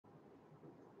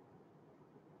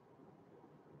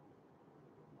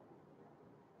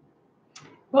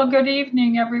Well, good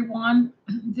evening, everyone.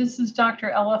 This is Dr.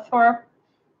 Ellithorpe.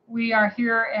 We are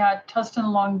here at Tustin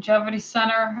Longevity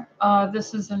Center.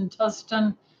 This is in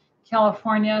Tustin,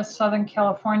 California, Southern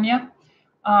California.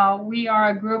 We are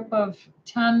a group of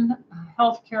 10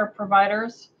 healthcare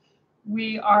providers.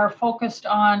 We are focused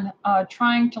on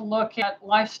trying to look at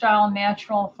lifestyle,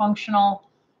 natural, functional,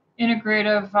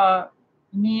 integrative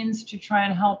means to try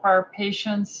and help our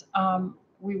patients.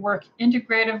 We work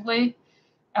integratively.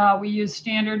 We use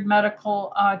standard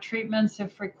medical treatments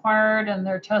if required, and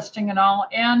their testing and all.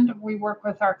 And we work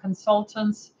with our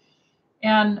consultants.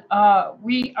 And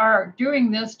we are doing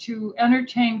this to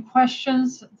entertain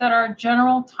questions that are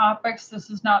general topics. This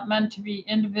is not meant to be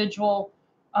individual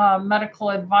medical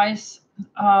advice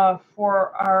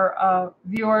for our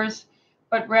viewers,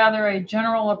 but rather a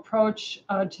general approach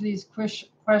to these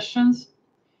questions.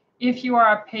 If you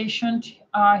are a patient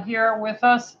here with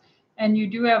us, and you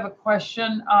do have a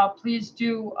question, please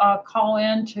do call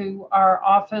in to our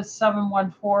office,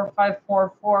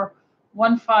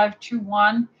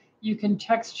 714-544-1521. You can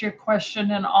text your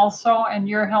question in also, and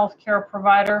your healthcare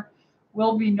provider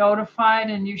will be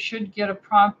notified, and you should get a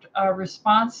prompt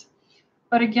response.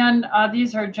 But again,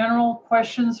 these are general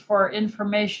questions for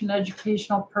information,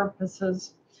 educational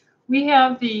purposes. We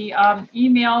have the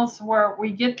emails where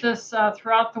we get this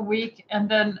throughout the week, and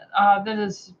then that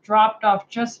is dropped off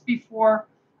just before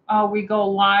we go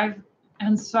live.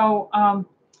 And so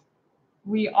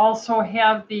we also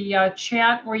have the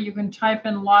chat where you can type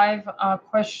in live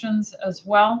questions as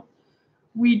well.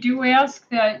 We do ask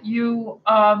that you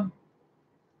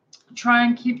try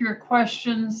and keep your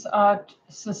questions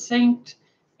succinct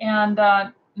and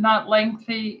not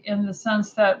lengthy, in the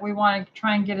sense that we want to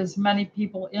try and get as many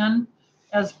people in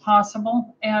as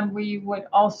possible. And we would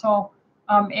also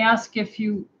ask, if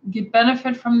you get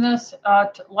benefit from this,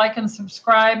 to like and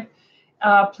subscribe.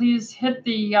 Please hit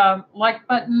the like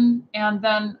button, and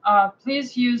then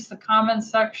please use the comment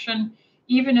section,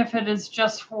 even if it is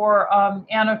just for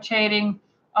annotating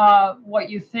what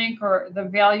you think or the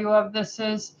value of this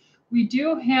is. We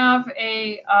do have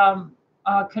a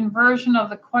conversion of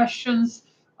the questions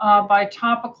by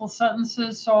topical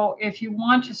sentences. So if you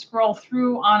want to scroll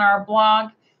through on our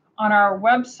blog, on our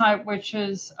website, which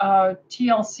is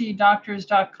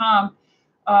tlcdoctors.com,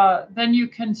 then you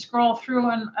can scroll through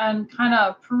and kind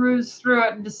of peruse through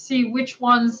it and to see which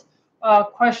ones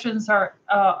questions are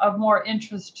of more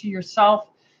interest to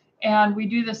yourself. And we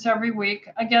do this every week.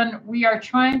 Again, we are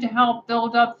trying to help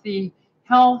build up the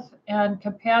health and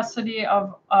capacity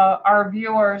of our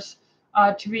viewers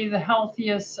to be the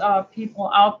healthiest people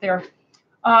out there.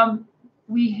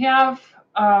 We have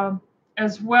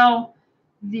as well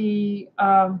the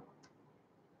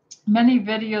many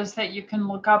videos that you can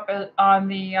look up on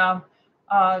the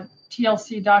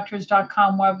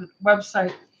tlcdoctors.com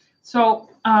website. So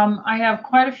I have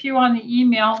quite a few on the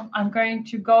email. I'm going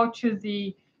to go to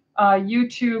the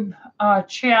YouTube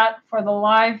chat for the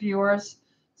live viewers.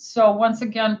 So once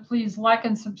again, please like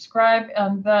and subscribe,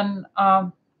 and then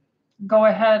go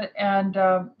ahead and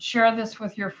share this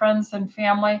with your friends and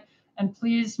family. And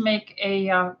please make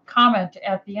a comment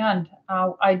at the end.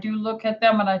 I do look at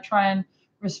them, and I try and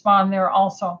respond there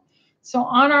also. So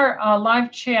on our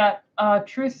live chat,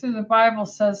 Truth Through the Bible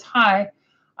says, "Hi,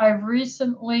 I've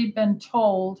recently been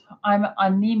told I'm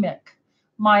anemic.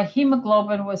 My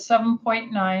hemoglobin was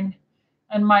 7.9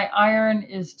 and my iron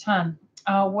is 10.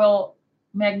 Will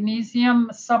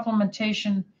magnesium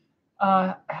supplementation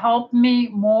help me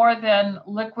more than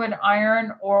liquid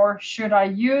iron, or should I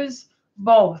use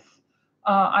both?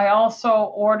 I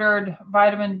also ordered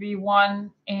vitamin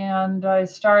B1, and I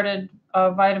started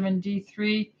vitamin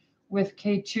D3 with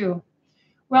K2.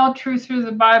 Well, Truth Through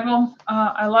the Bible,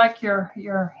 I like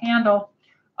your handle.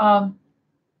 I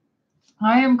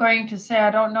am going to say,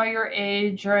 I don't know your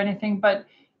age or anything, but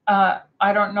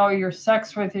I don't know your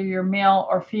sex, whether you're male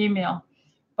or female.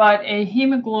 But a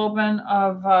hemoglobin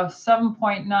of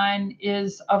 7.9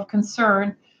 is of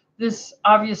concern. This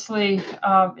obviously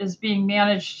is being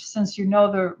managed, since you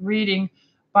know the reading,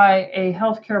 by a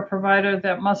healthcare provider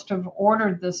that must have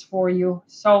ordered this for you.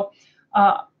 So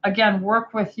again,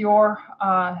 work with your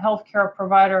healthcare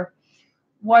provider.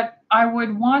 What I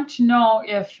would want to know,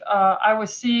 if I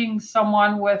was seeing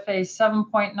someone with a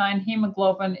 7.9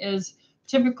 hemoglobin, is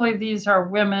typically these are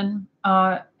women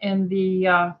in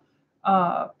the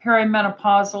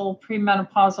perimenopausal,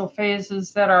 premenopausal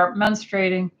phases that are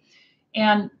menstruating.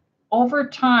 And over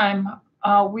time,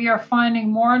 we are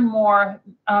finding more and more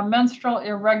menstrual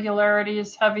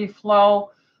irregularities, heavy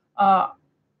flow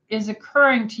is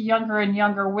occurring to younger and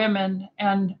younger women.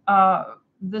 And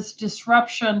this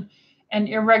disruption and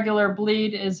irregular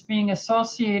bleed is being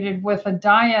associated with a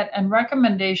diet and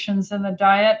recommendations in the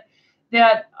diet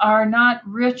that are not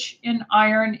rich in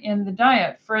iron in the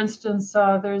diet. For instance,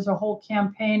 there's a whole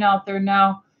campaign out there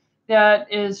now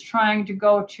that is trying to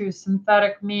go to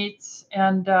synthetic meats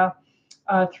and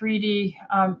 3D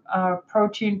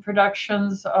protein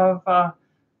productions of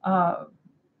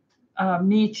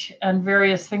meat and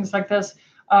various things like this,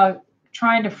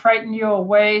 trying to frighten you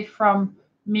away from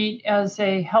meat as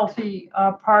a healthy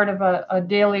part of a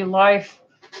daily life.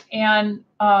 And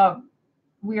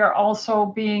we are also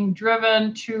being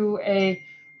driven to a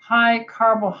high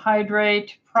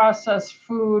carbohydrate processed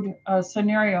food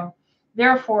scenario.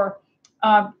 Therefore,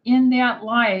 in that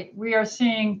light, we are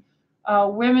seeing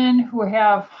women who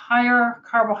have higher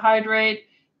carbohydrate,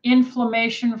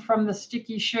 inflammation from the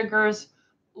sticky sugars,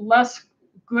 less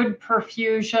good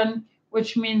perfusion,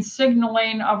 which means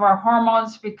signaling of our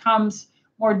hormones becomes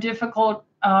more difficult.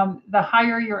 The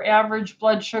higher your average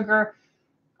blood sugar,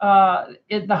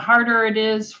 the harder it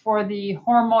is for the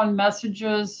hormone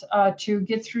messages to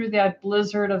get through that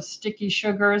blizzard of sticky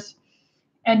sugars.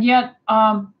 And yet,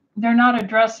 they're not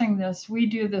addressing this. We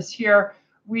do this here.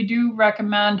 We do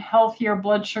recommend healthier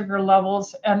blood sugar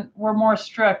levels, and we're more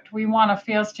strict. We want a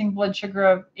fasting blood sugar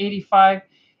of 85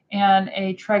 and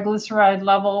a triglyceride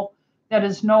level that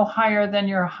is no higher than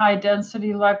your high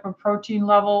density lipoprotein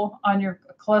level on your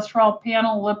cholesterol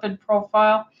panel lipid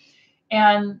profile.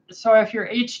 And so if your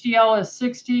HDL is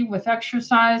 60 with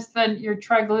exercise, then your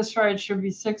triglycerides should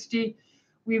be 60.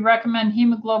 We recommend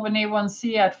hemoglobin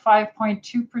A1C at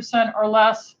 5.2% or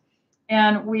less,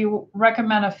 and we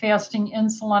recommend a fasting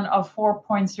insulin of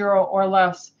 4.0 or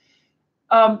less.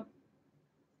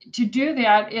 To do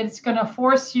that, it's going to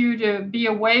force you to be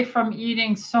away from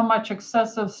eating so much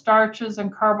excessive starches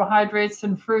and carbohydrates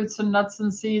and fruits and nuts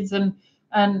and seeds and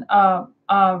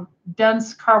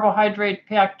dense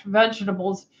carbohydrate-packed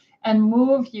vegetables, and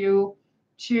move you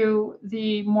to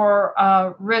the more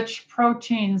rich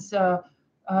proteins,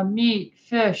 meat,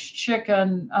 fish,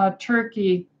 chicken,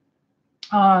 turkey,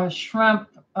 shrimp,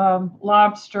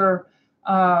 lobster,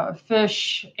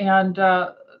 fish, and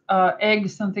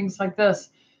eggs and things like this.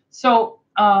 So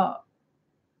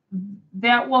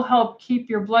that will help keep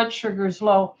your blood sugars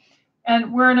low.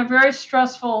 And we're in a very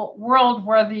stressful world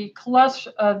where the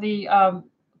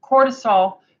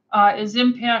cortisol is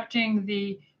impacting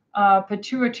the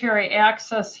pituitary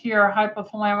axis here,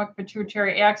 hypothalamic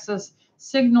pituitary axis,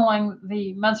 signaling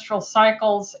the menstrual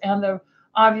cycles and the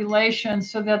ovulation,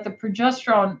 so that the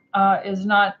progesterone is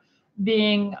not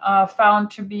being found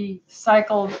to be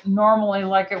cycled normally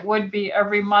like it would be.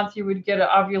 Every month you would get an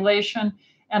ovulation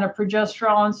and a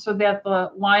progesterone, so that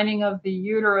the lining of the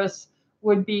uterus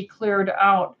would be cleared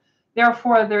out.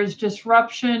 Therefore, there's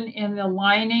disruption in the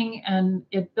lining and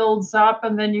it builds up,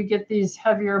 and then you get these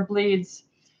heavier bleeds.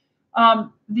 The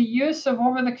use of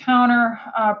over-the-counter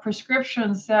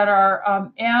prescriptions that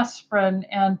are aspirin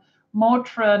and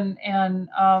Motrin and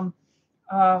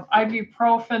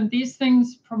ibuprofen, these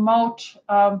things promote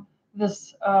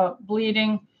this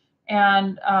bleeding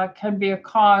and can be a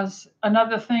cause.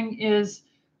 Another thing is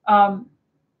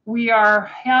we are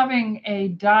having a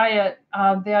diet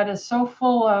that is so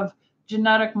full of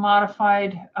genetic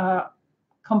modified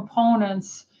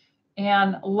components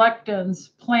and lectins,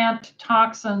 plant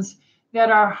toxins, that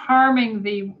are harming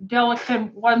the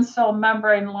delicate one-cell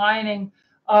membrane lining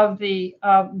of the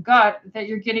gut, that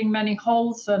you're getting many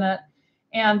holes in it.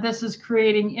 And this is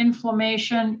creating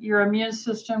inflammation. Your immune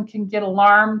system can get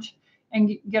alarmed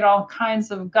and get all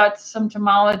kinds of gut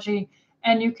symptomology.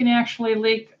 And you can actually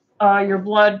leak your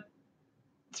blood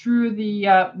through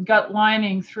the gut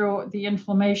lining through the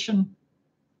inflammation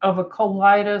of a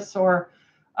colitis or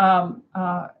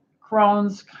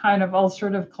Crohn's kind of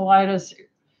ulcerative colitis,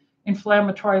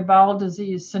 inflammatory bowel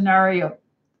disease scenario.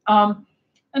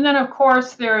 And then, of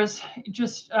course, there's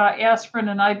just aspirin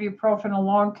and ibuprofen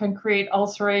alone can create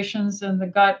ulcerations in the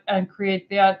gut and create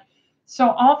that.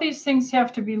 So all these things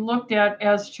have to be looked at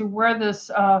as to where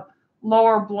this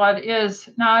lower blood is.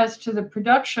 Now, as to the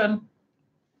production,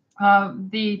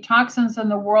 the toxins in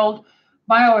the world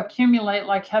bioaccumulate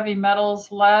like heavy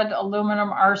metals, lead,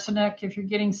 aluminum, arsenic. If you're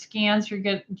getting scans, you're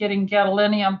getting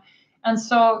gadolinium. And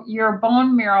so your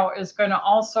bone marrow is going to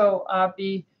also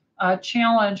be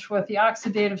challenged with the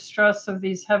oxidative stress of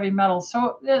these heavy metals.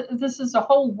 So this is a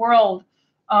whole world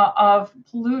of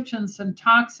pollutants and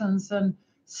toxins and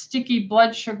sticky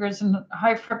blood sugars and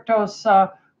high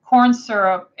fructose corn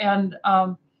syrup and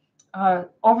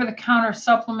over-the-counter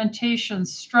supplementation,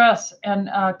 stress, and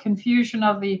confusion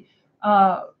of the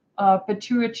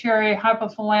pituitary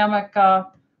hypothalamic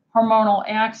hormonal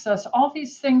axis. All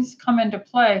these things come into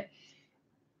play.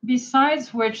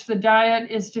 besides which, the diet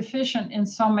is deficient in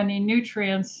so many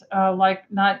nutrients, like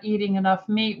not eating enough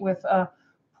meat with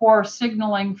poor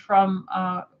signaling from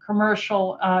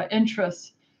commercial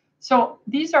interests. So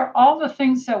these are all the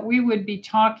things that we would be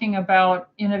talking about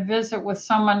in a visit with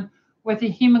someone with a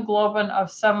hemoglobin of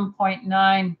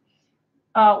 7.9.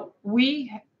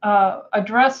 We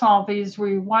address all these.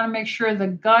 We want to make sure the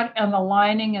gut and the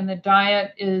lining in the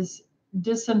diet is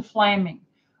disinflaming.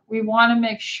 We want to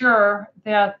make sure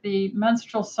that the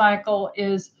menstrual cycle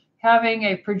is having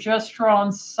a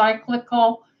progesterone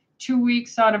cyclical 2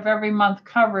 weeks out of every month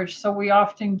coverage. So we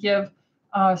often give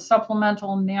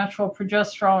supplemental natural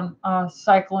progesterone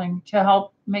cycling to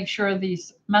help make sure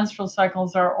these menstrual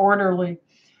cycles are orderly.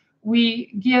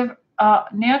 We give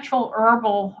natural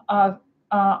herbal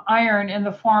iron in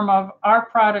the form of, our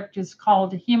product is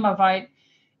called Hemovite,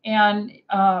 and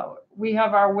we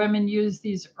have our women use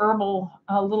these herbal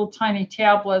little tiny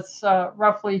tablets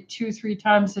roughly 2-3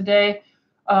 times a day.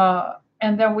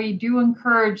 And then we do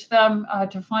encourage them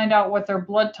to find out what their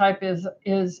blood type is.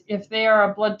 If they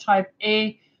are a blood type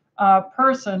A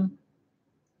person,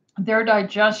 their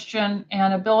digestion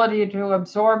and ability to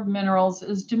absorb minerals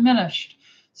is diminished.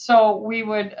 So we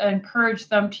would encourage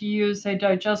them to use a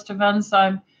digestive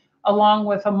enzyme along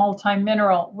with a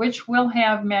multi-mineral, which will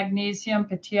have magnesium,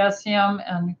 potassium,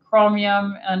 and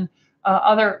chromium, and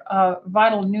other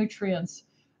vital nutrients.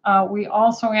 We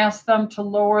also ask them to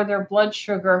lower their blood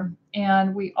sugar,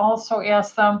 and we also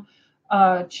ask them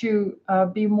to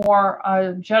be more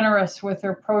generous with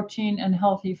their protein and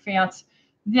healthy fats.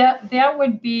 That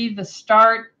would be the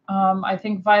start. I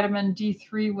think vitamin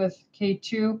D3 with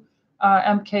K2,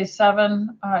 MK7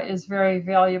 is very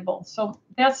valuable. So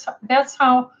that's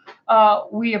how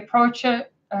we approach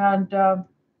it, and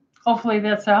hopefully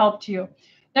that's a help to you.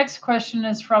 Next question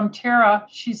is from Tara.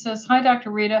 She says, "Hi,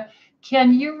 Dr. Rita.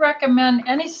 Can you recommend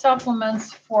any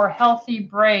supplements for healthy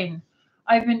brain?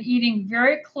 I've been eating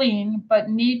very clean, but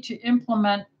need to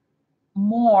implement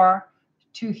more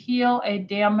to heal a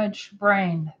damaged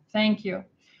brain. Thank you."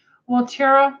 Well,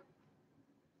 Tara,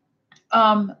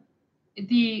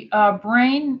 the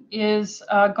brain is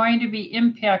going to be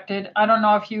impacted. I don't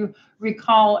know if you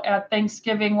recall at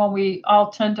Thanksgiving when we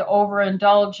all tend to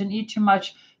overindulge and eat too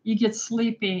much, you get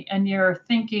sleepy and your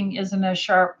thinking isn't as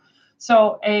sharp.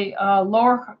 So a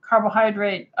lower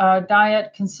carbohydrate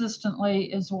diet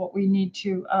consistently is what we need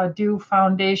to do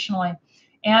foundationally.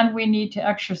 And we need to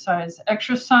exercise.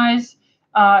 Exercise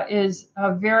is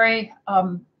very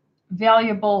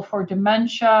valuable for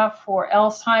dementia, for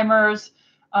Alzheimer's,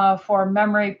 for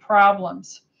memory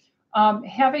problems.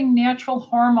 Having natural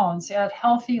hormones at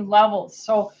healthy levels.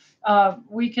 So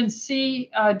we can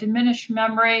see diminished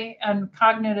memory and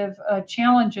cognitive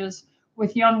challenges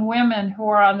with young women who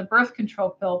are on the birth control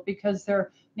pill because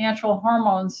their natural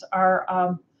hormones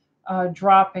are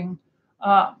dropping.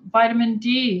 Vitamin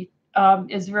D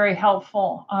is very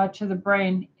helpful to the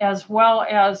brain, as well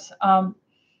as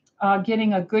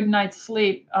getting a good night's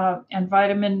sleep, and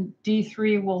vitamin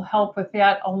D3 will help with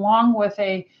that, along with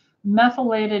a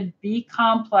methylated B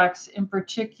complex, in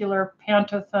particular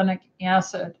pantothenic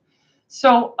acid.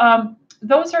 So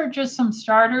those are just some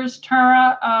starters,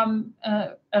 Tara,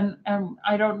 and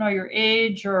I don't know your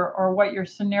age or what your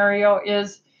scenario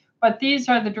is, but these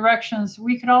are the directions.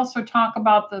 We could also talk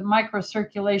about the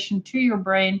microcirculation to your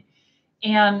brain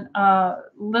and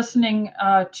listening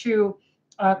to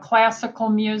classical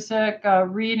music,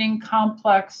 reading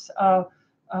complex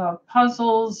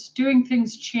puzzles, doing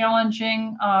things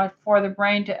challenging for the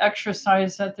brain to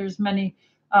exercise. That there's many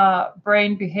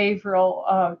brain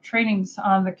behavioral trainings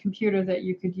on the computer that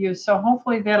you could use. So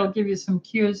hopefully that'll give you some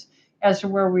cues as to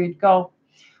where we'd go.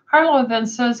 Harlow then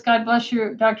says, "God bless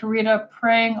you, Dr. Rita,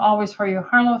 praying always for you."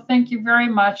 Harlow, thank you very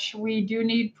much. We do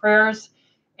need prayers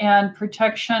and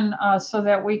protection so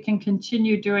that we can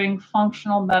continue doing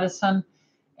functional medicine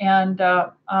and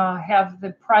have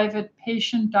the private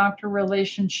patient-doctor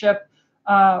relationship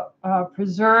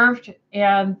preserved,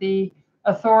 and the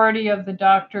authority of the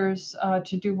doctors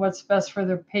to do what's best for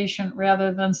their patient,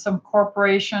 rather than some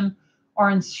corporation or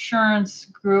insurance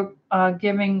group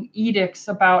giving edicts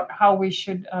about how we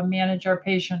should manage our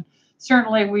patient.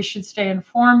 Certainly, we should stay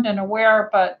informed and aware,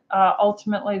 but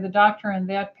ultimately the doctor and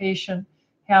that patient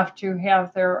have to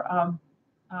have their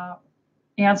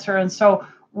answer. And so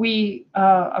we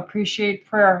appreciate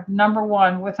prayer. Number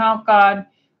one, without God,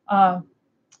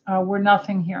 we're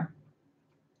nothing here.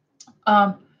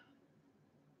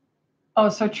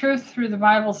 So Truth Through the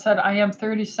Bible said, "I am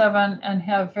 37 and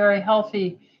have very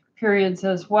healthy periods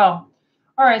as well."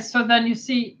 All right, so then you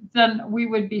see, then we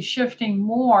would be shifting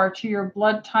more to your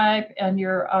blood type and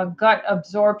your gut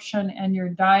absorption and your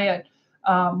diet,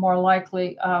 more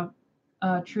likely,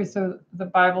 truth of the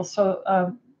Bible.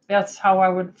 So that's how I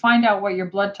would find out what your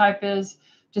blood type is,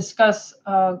 discuss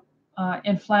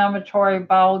inflammatory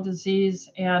bowel disease,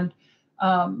 and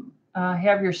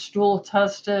have your stool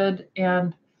tested,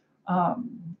 and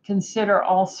consider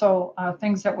also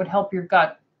things that would help your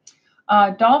gut.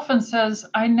 Dolphin says,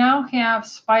 I now have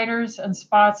spiders and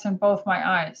spots in both my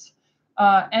eyes.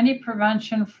 Any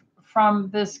prevention from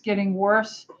this getting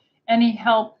worse? Any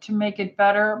help to make it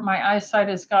better? My eyesight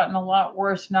has gotten a lot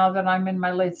worse now that I'm in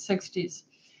my late 60s.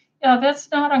 Yeah,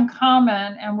 that's not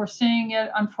uncommon, and we're seeing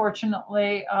it,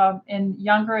 unfortunately, in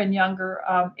younger and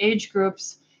younger age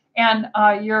groups. And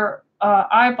your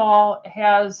eyeball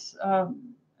has a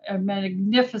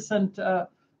magnificent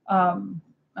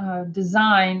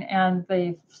design, and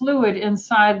the fluid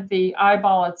inside the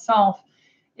eyeball itself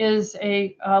is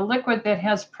a liquid that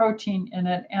has protein in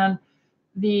it. And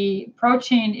the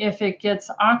protein, if it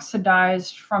gets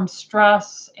oxidized from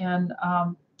stress and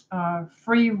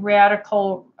free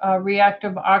radical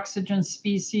reactive oxygen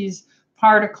species,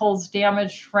 particles,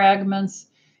 damaged fragments,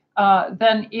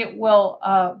 then it will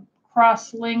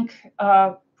cross-link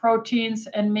proteins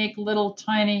and make little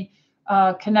tiny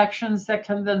connections that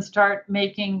can then start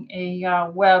making a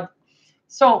web.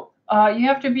 So you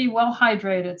have to be well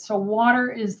hydrated. So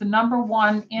water is the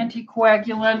 #1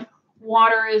 anticoagulant.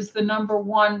 Water is the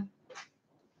 #1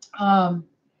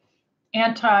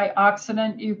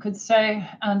 antioxidant, you could say.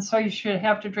 And so you should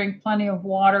have to drink plenty of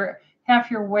water,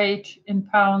 half your weight in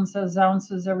pounds as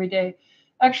ounces every day.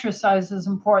 Exercise is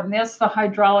important. That's the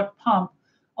hydraulic pump.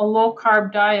 A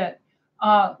low-carb diet.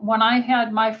 When I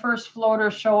had my first floater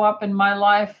show up in my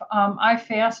life, I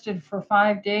fasted for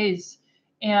 5 days.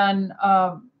 And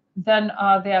then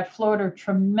that floater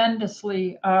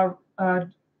tremendously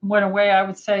went away. I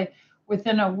would say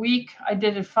within a week, I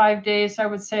did it 5 days. I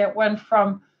would say it went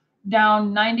from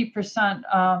down 90%,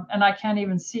 and I can't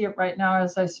even see it right now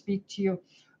as I speak to you.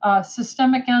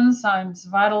 Systemic enzymes,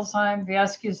 Vitalzyme,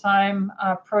 Vascuzyme,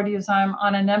 Proteozyme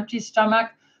on an empty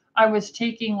stomach. I was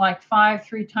taking like 5,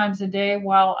 3 times a day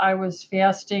while I was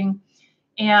fasting.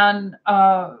 And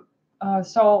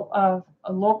so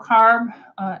low carb,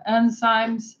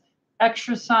 enzymes,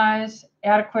 exercise,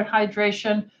 adequate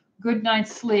hydration, good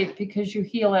night's sleep because you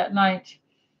heal at night.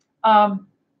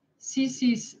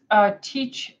 CC's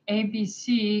Teach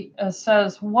ABC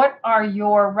says, what are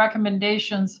your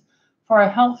recommendations for a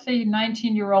healthy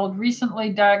 19-year-old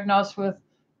recently diagnosed with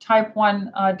type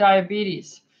 1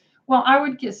 diabetes? Well, I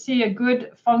would see a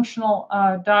good functional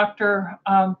doctor.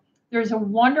 There's a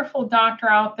wonderful doctor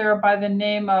out there by the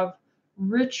name of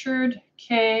Richard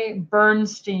K.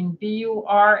 Bernstein,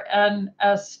 Burnstein,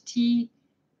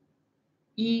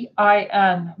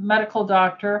 medical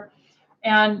doctor.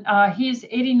 And he's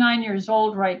 89 years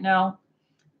old right now,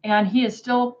 and he is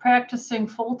still practicing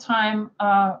full-time.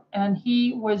 And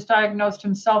he was diagnosed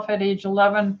himself at age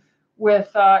 11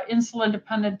 with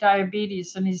insulin-dependent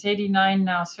diabetes, and he's 89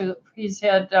 now. So he's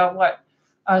had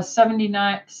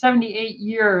 78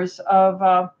 years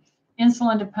of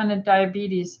insulin-dependent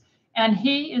diabetes. And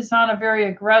he is on a very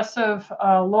aggressive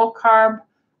low-carb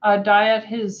diet.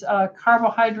 His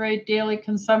carbohydrate daily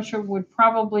consumption would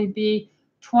probably be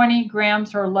 20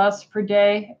 grams or less per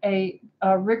day, a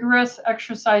rigorous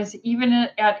exercise even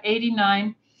at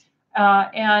 89.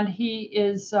 And he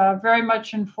is very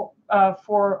much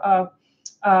for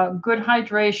good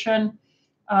hydration.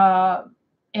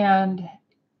 And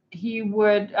he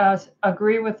would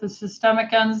agree with the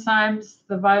systemic enzymes,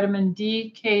 the vitamin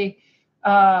D, K2,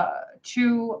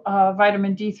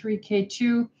 vitamin D3,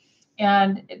 K2,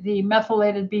 and the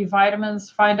methylated B vitamins.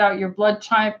 Find out your blood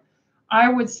type. I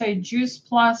would say Juice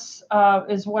Plus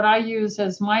is what I use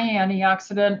as my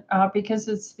antioxidant because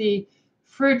it's the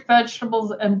fruit,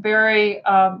 vegetables, and berry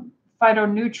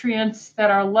phytonutrients that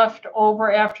are left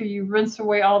over after you rinse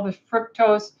away all the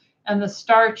fructose and the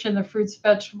starch in the fruits,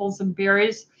 vegetables, and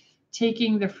berries.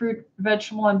 Taking the fruit,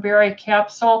 vegetable, and berry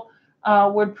capsule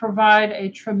would provide a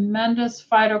tremendous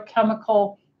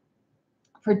phytochemical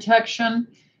protection.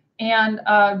 And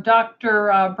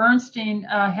Dr. Bernstein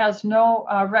has no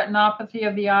retinopathy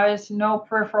of the eyes, no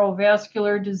peripheral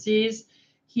vascular disease.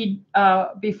 He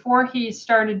before he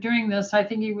started doing this, I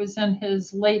think he was in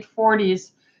his late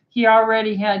 40s, he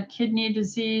already had kidney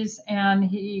disease, and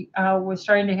he was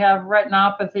starting to have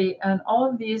retinopathy, and all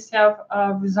of these have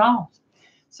resolved.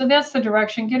 So that's the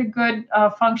direction. Get a good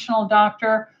functional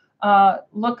doctor.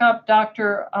 Look up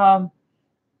Dr.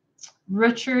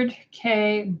 Richard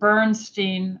K.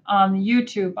 Bernstein on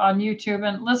YouTube,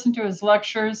 and listen to his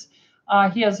lectures.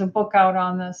 He has a book out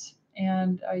on this,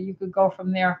 and you could go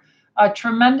from there.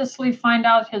 Tremendously find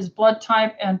out his blood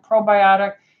type and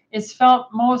probiotic. It's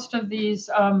felt most of these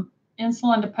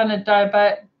insulin-dependent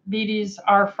diabetes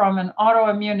are from an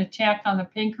autoimmune attack on the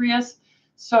pancreas.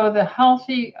 So the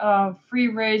healthy,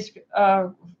 free-range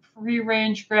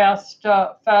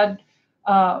grass-fed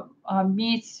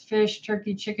meats, fish,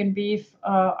 turkey, chicken, beef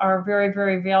are very,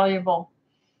 very valuable.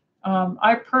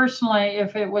 I personally,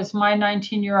 if it was my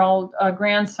 19-year-old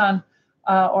grandson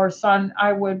or son,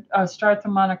 I would start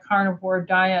them on a carnivore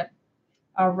diet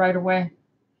right away.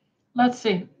 Let's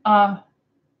see.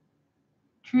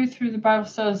 Truth Through the Bible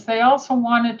says they also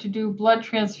wanted to do blood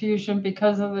transfusion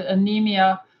because of the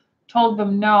anemia. Told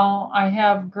them no, I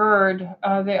have GERD.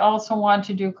 They also want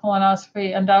to do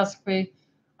colonoscopy, endoscopy.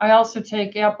 I also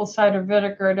take apple cider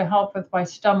vinegar to help with my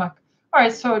stomach. All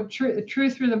right, so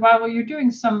Truth Through the Bible, you're doing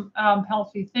some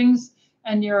healthy things,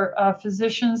 and your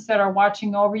physicians that are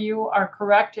watching over you are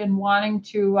correct in wanting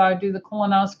to do the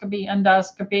colonoscopy,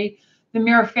 endoscopy. The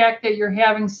mere fact that you're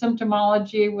having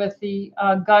symptomology with the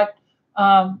gut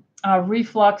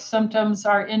reflux symptoms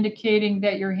are indicating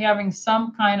that you're having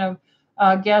some kind of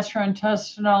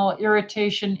gastrointestinal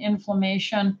irritation,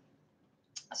 inflammation.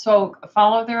 So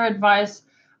follow their advice.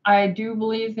 I do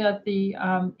believe that the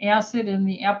acid in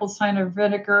the apple cider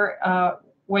vinegar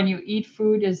when you eat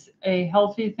food is a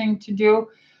healthy thing to do.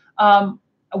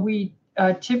 We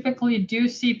typically do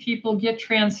see people get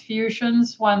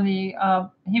transfusions when the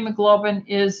hemoglobin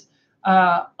is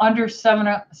under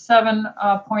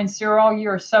 7.0,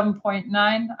 you're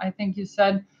 7.9, I think you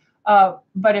said.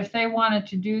 But if they wanted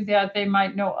to do that, they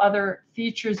might know other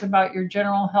features about your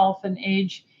general health and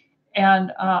age.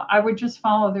 And I would just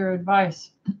follow their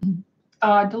advice.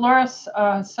 Dolores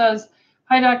says,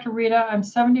 hi, Dr. Rita, I'm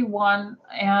 71,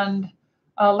 and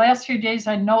last few days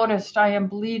I noticed I am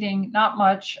bleeding, not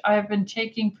much. I have been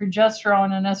taking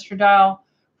progesterone and estradiol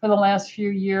for the last few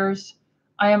years.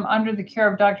 I am under the care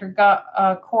of Dr.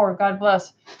 Kaur, God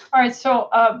bless. All right, so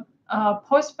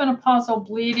postmenopausal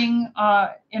bleeding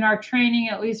in our training,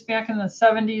 at least back in the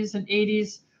 70s and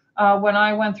 80s, when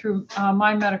I went through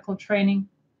my medical training,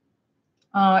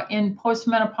 in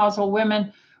postmenopausal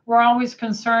women, we're always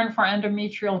concerned for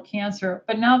endometrial cancer.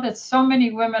 But now that so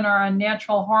many women are on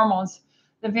natural hormones,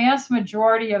 the vast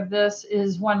majority of this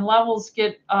is when levels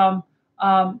get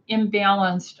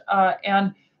imbalanced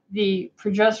and the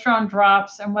progesterone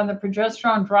drops. And when the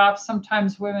progesterone drops,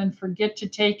 sometimes women forget to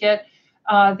take it.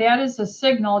 That is a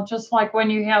signal, just like when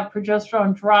you have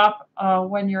progesterone drop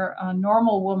when you're a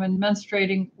normal woman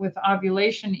menstruating with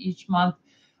ovulation each month.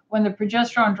 When the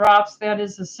progesterone drops, that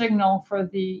is a signal for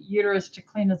the uterus to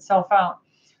clean itself out.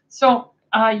 So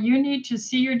you need to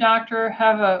see your doctor,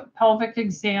 have a pelvic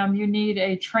exam. You need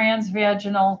a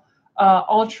transvaginal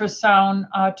ultrasound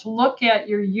to look at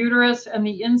your uterus and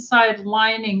the inside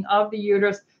lining of the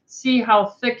uterus, see how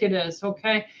thick it is,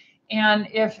 okay? And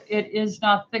if it is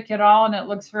not thick at all and it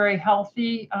looks very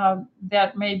healthy,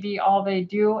 that may be all they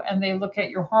do, and they look at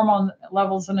your hormone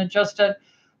levels and adjust it.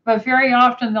 But very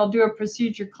often they'll do a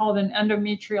procedure called an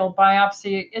endometrial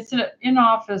biopsy. It's an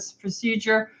in-office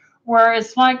procedure where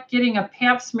it's like getting a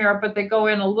pap smear, but they go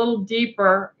in a little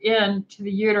deeper into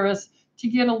the uterus to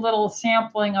get a little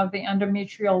sampling of the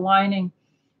endometrial lining.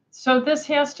 So this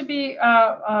has to be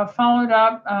followed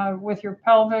up with your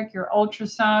pelvic, your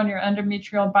ultrasound, your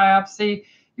endometrial biopsy,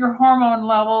 your hormone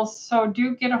levels. So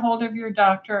do get a hold of your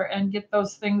doctor and get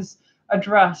those things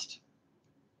addressed.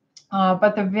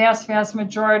 But the vast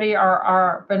majority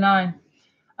are benign.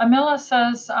 Amila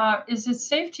says, is it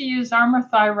safe to use Armour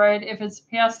Thyroid if it's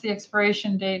past the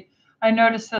expiration date? I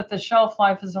noticed that the shelf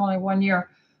life is only 1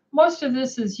 year. Most of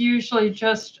this is usually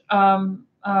just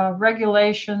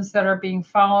regulations that are being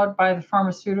followed by the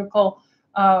pharmaceutical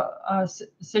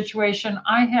situation.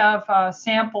 I have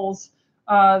samples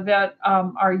that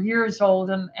are years old,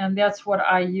 and that's what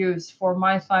I use for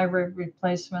my thyroid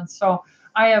replacement. So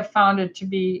I have found it to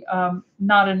be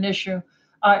not an issue.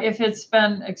 If it's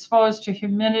been exposed to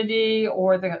humidity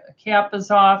or the cap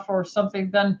is off or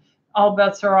something, then all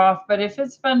bets are off. But if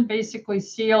it's been basically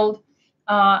sealed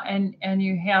and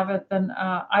you have it, then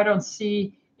I don't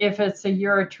see, if it's a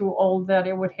year or two old, that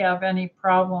it would have any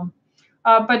problem.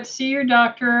 But see your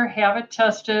doctor, have it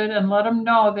tested, and let them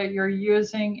know that you're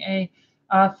using a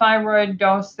thyroid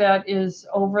dose that is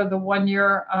over the 1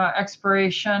 year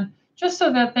expiration, just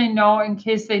so that they know in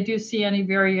case they do see any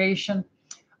variation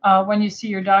when you see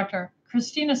your doctor.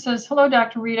 Christina says, hello,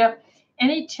 Dr. Rita.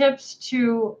 Any tips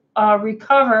to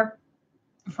recover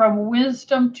from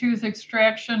wisdom tooth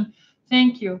extraction?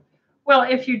 Thank you. Well,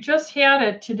 if you just had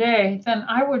it today, then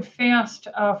I would fast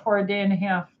for a day and a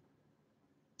half.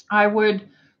 I would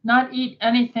not eat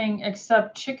anything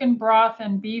except chicken broth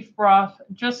and beef broth,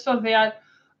 just so that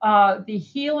the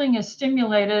healing is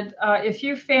stimulated. If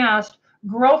you fast,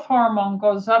 growth hormone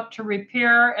goes up to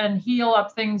repair and heal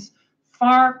up things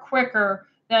far quicker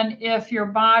than if your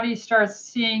body starts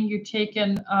seeing you take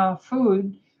in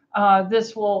food.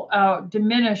 This will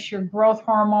diminish your growth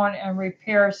hormone and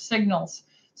repair signals.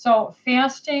 So,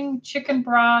 fasting, chicken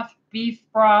broth, beef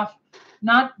broth,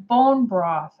 not bone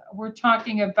broth. We're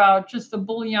talking about just the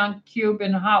bouillon cube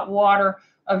in hot water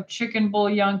of chicken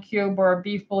bouillon cube or a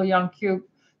beef bouillon cube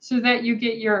so that you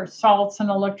get your salts and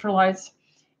electrolytes.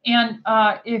 And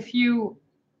if you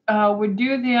would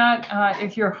do that,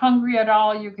 if you're hungry at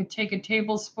all, you could take a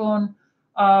tablespoon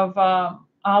of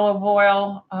olive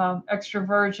oil, extra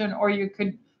virgin, or you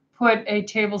could put a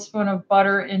tablespoon of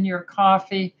butter in your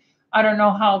coffee. I don't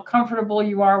know how comfortable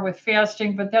you are with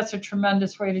fasting, but that's a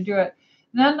tremendous way to do it.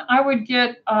 Then I would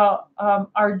get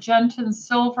Argentine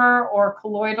silver or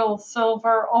colloidal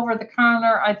silver over the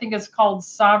counter. I think it's called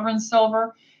sovereign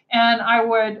silver. And I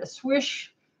would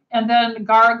swish and then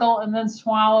gargle and then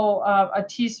swallow a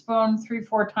teaspoon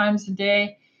 3-4 times a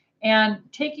day. And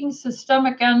taking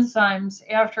systemic enzymes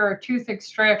after a tooth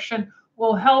extraction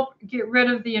will help get rid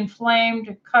of the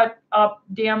inflamed, cut up,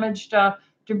 damaged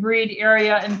debris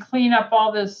area and clean up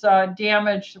all this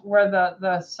damage where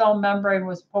the cell membrane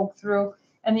was poked through.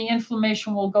 And the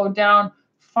inflammation will go down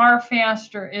far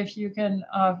faster if you can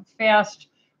fast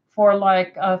for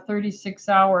like 36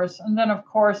 hours. And then, of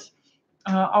course,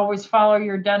 always follow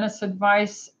your dentist's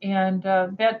advice. And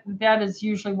that is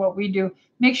usually what we do.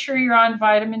 Make sure you're on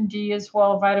vitamin D as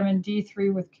well, vitamin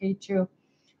D3 with K2.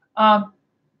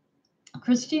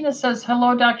 Christina says,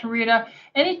 hello, Dr. Rita.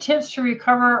 Any tips to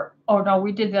recover? Oh, no,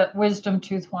 we did that wisdom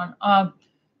tooth one.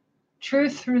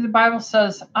 Truth Through the Bible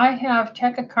says, I have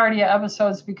tachycardia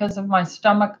episodes because of my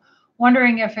stomach,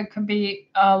 wondering if it could be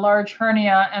a large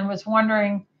hernia, and was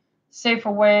wondering safer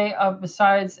way of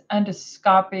besides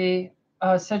endoscopy,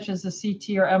 such as the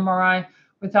CT or MRI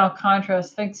without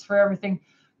contrast. Thanks for everything.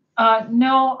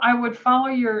 No, I would follow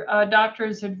your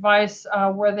doctor's advice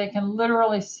where they can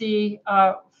literally see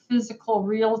physical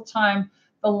real time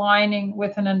the lining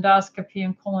with an endoscopy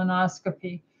and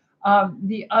colonoscopy.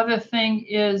 The other thing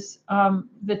is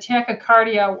the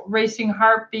tachycardia, racing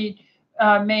heartbeat,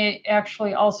 may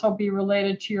actually also be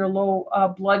related to your low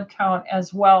blood count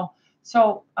as well.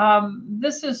 So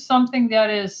this is something that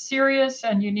is serious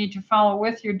and you need to follow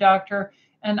with your doctor.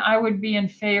 And I would be in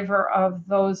favor of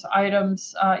those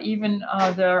items, even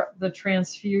the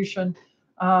transfusion.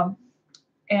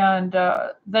 And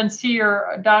then see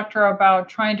your doctor about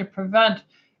trying to prevent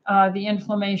the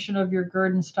inflammation of your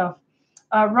GERD and stuff.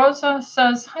 Rosa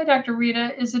says, hi, Dr.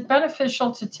 Rita. Is it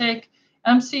beneficial to take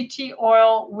MCT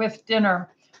oil with dinner?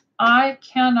 I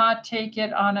cannot take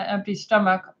it on an empty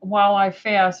stomach while I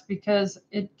fast because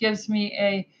it gives me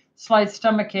a slight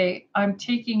stomach ache. I'm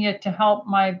taking it to help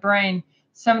my brain,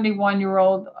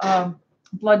 71-year-old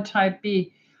blood type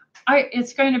B.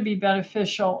 It's going to be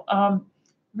beneficial.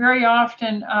 Very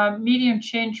often, medium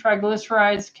chain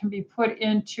triglycerides can be put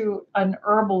into an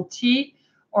herbal tea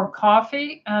or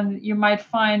coffee, and you might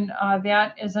find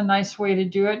that is a nice way to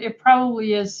do it. It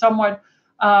probably is somewhat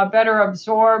better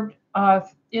absorbed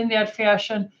in that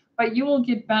fashion, but you will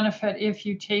get benefit if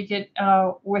you take it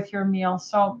with your meal.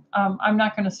 So I'm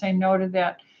not going to say no to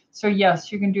that. So yes,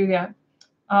 you can do that.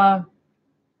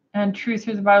 And Truth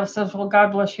Through the Bible says, well,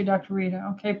 God bless you, Dr.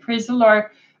 Rita. Okay, praise the Lord.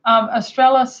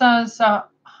 Estrella says,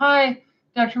 hi,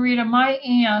 Dr. Rita, my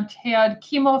aunt had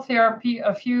chemotherapy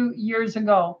a few years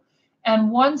ago,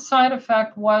 and one side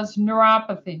effect was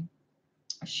neuropathy.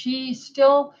 She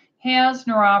still has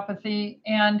neuropathy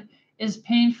and is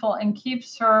painful and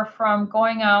keeps her from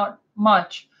going out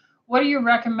much. What do you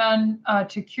recommend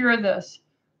to cure this?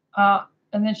 And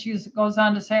then she goes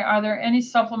on to say, are there any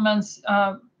supplements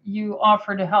you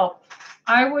offer to help?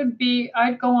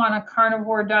 I'd go on a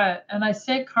carnivore diet. And I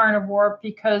say carnivore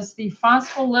because the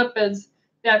phospholipids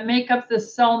that make up the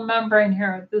cell membrane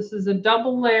here, this is a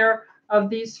double layer of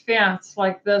these fats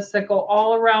like this that go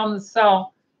all around the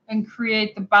cell and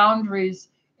create the boundaries.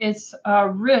 It's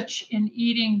rich in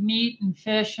eating meat and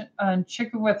fish and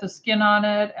chicken with the skin on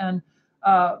it, and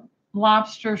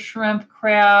lobster, shrimp,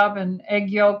 crab, and egg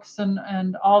yolks,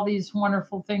 and all these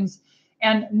wonderful things.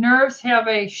 And nerves have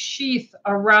a sheath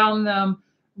around them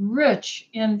rich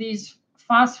in these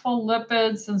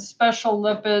phospholipids and special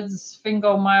lipids,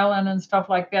 sphingomyelin and stuff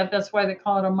like that. That's why they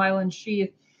call it a myelin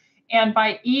sheath. And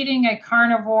by eating a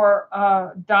carnivore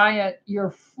diet,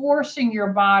 you're forcing your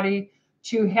body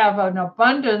to have an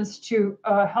abundance to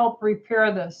help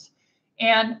repair this.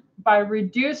 And by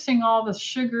reducing all the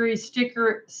sugary,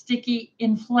 sticky,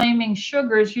 inflaming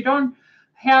sugars, you don't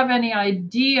have any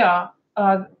idea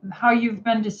how you've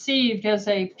been deceived as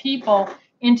a people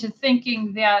into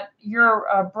thinking that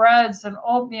your breads and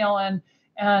oatmeal and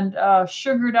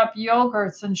sugared up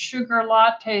yogurts and sugar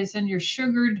lattes and your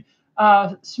sugared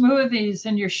smoothies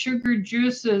and your sugared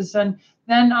juices, and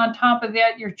then on top of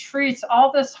that your treats,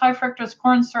 all this high fructose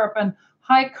corn syrup and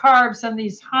high carbs and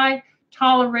these high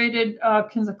tolerated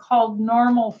called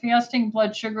normal fasting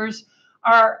blood sugars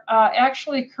are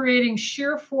actually creating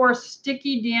shear force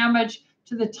sticky damage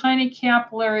to the tiny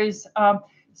capillaries,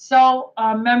 cell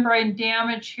membrane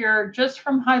damage here just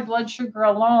from high blood sugar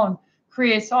alone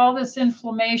creates all this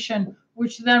inflammation,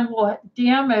 which then will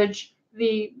damage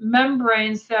the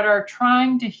membranes that are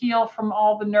trying to heal from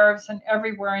all the nerves and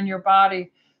everywhere in your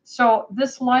body. So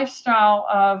this lifestyle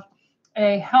of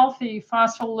a healthy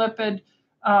phospholipid,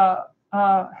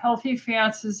 healthy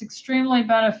fats is extremely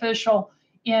beneficial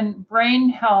in brain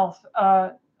health,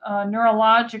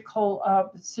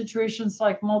 neurological situations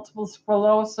like multiple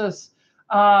sclerosis,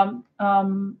 ALS,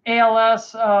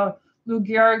 Lou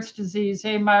Gehrig's disease,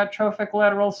 amyotrophic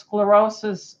lateral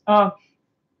sclerosis.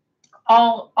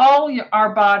 All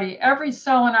our body, every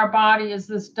cell in our body is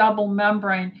this double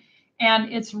membrane,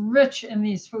 and it's rich in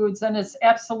these foods, and it's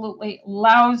absolutely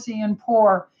lousy and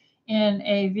poor in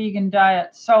a vegan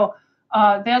diet. So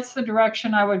that's the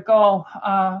direction I would go,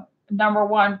 number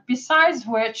one. Besides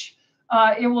which,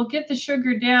 it will get the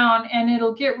sugar down, and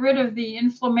it'll get rid of the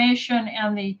inflammation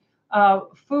and the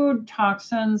food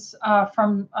toxins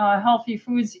from healthy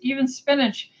foods. Even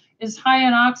spinach is high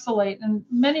in oxalate, and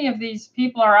many of these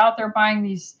people are out there buying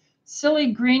these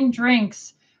silly green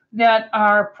drinks that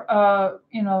are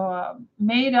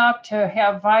made up to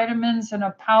have vitamins in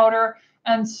a powder.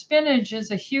 And spinach is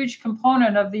a huge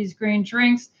component of these green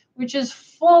drinks, which is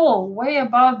full, way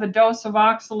above the dose of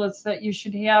oxalates that you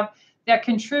should have, that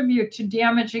contribute to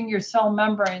damaging your cell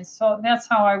membranes. So that's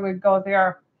how I would go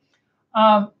there.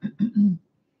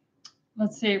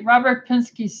 Let's see. Robert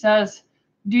Pinsky says,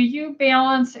 do you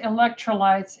balance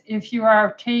electrolytes if you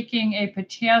are taking a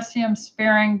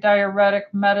potassium-sparing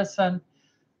diuretic medicine?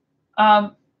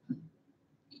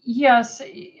 Yes.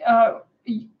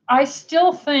 I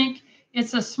still think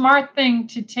it's a smart thing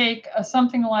to take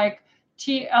something like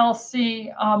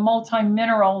TLC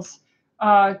multiminerals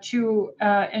to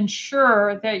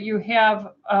ensure that you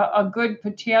have a good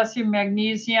potassium,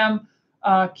 magnesium,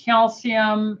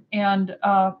 calcium, and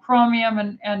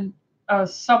chromium and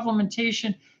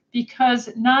supplementation, because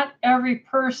not every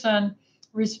person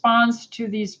responds to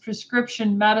these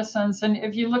prescription medicines. And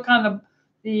if you look on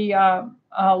the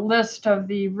list of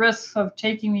the risks of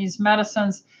taking these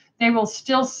medicines, they will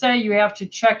still say you have to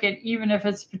check it, even if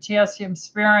it's potassium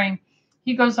sparing.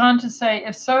 He goes on to say,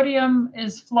 if sodium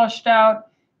is flushed out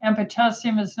and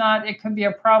potassium is not, it could be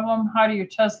a problem. How do you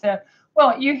test that?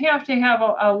 Well, you have to have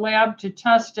a lab to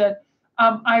test it.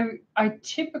 I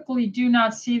typically do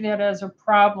not see that as a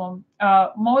problem.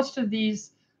 Most of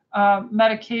these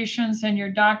medications, and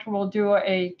your doctor will do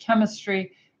a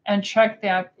chemistry and check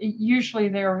that. Usually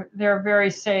they're very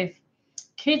safe.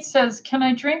 Kate says, can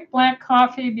I drink black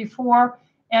coffee before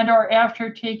and or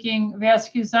after taking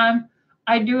Vascuzyme?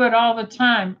 I do it all the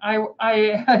time.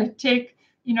 I take,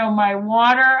 my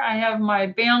water, I have my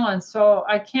balance. So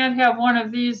I can't have one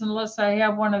of these unless I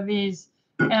have one of these.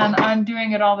 And I'm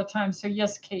doing it all the time. So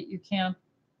yes, Kate, you can.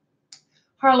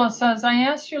 Harlow says, I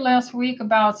asked you last week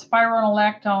about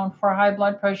spironolactone for high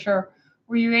blood pressure.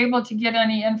 Were you able to get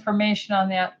any information on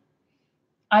that?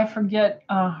 I forget,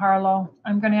 Harlow.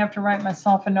 I'm going to have to write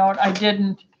myself a note. I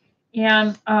didn't.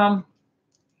 And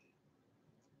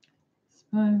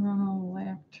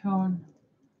spironolactone.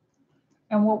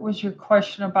 And what was your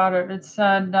question about it? It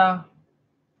said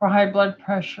for high blood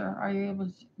pressure, are you able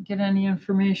to get any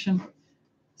information?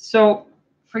 So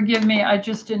forgive me, I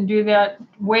just didn't do that.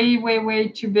 Way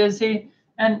too busy.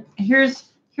 And here's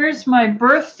my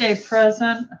birthday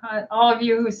present. All of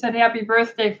you who said happy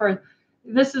birthday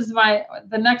this is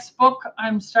the next book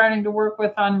I'm starting to work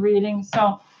with on reading.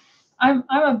 So I'm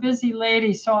a busy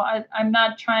lady, so I'm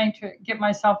not trying to get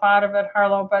myself out of it,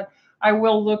 Harlow, but I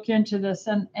will look into this.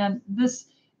 And this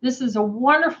is a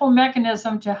wonderful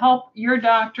mechanism to help your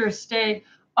doctor stay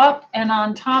up and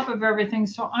on top of everything.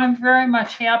 So I'm very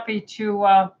much happy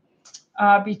to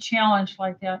be challenged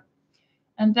like that.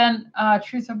 And then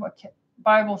Truth of What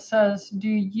Bible says, do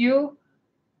you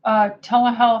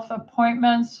telehealth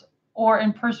appointments or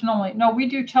in person only? No, we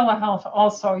do telehealth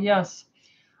also, yes.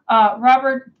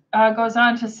 Robert goes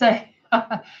on to say,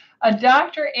 A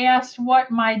doctor asked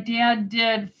what my dad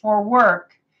did for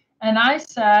work, and I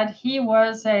said he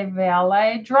was a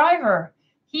valet driver.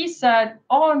 He said,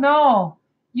 "Oh no,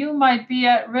 you might be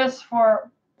at risk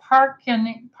for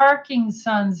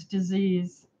Parkinson's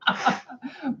disease."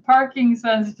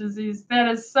 Parkinson's disease. That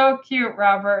is so cute,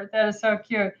 Robert. That is so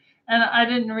cute. And I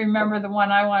didn't remember the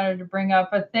one I wanted to bring up,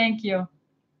 but thank you.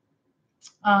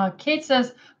 Kate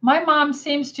says, my mom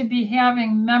seems to be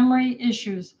having memory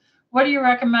issues. What do you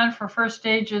recommend for first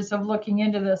stages of looking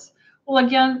into this? Well,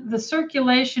 again, the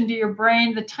circulation to your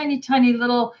brain, the tiny, tiny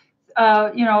little,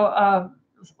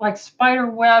 like spider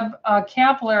web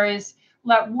capillaries,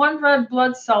 let one red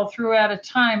blood cell through at a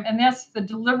time. And that's the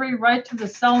delivery right to the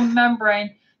cell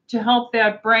membrane to help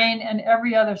that brain and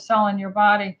every other cell in your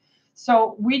body.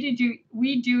 So we do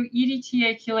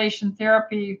EDTA chelation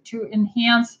therapy to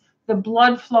enhance the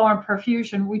blood flow and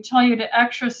perfusion. We tell you to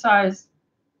exercise,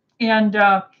 and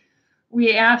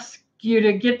we ask you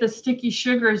to get the sticky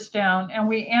sugars down, and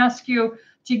we ask you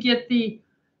to get the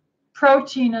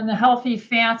protein and the healthy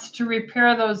fats to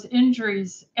repair those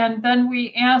injuries. And then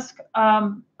we ask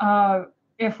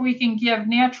if we can give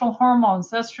natural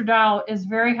hormones. Estradiol is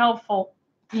very helpful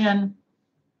in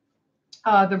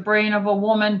the brain of a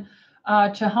woman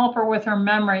to help her with her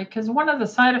memory, because one of the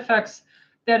side effects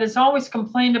that is always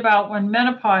complained about when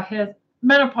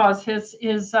menopause hits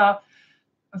is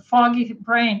foggy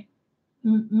brain,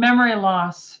 memory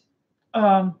loss.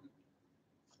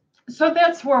 So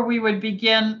that's where we would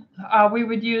begin. We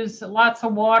would use lots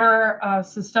of water,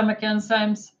 systemic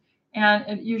enzymes, and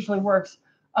it usually works.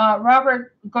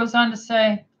 Robert goes on to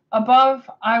say, above,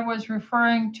 I was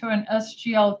referring to an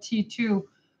SGLT2.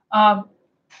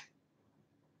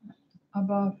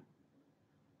 Above.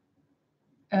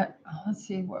 Let's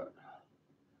see what.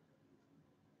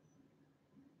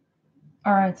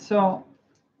 All right, so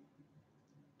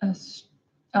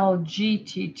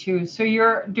SGLT2. So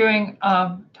you're doing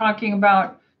talking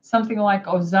about something like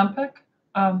Ozempic.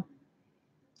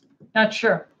 Not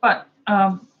sure, but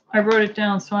I wrote it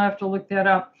down, so I have to look that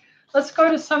up. Let's go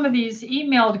to some of these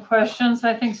emailed questions.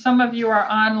 I think some of you are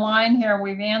online here.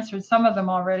 We've answered some of them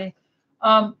already.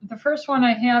 The first one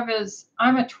I have is,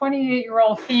 I'm a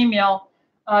 28-year-old female.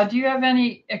 Do you have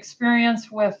any experience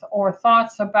with or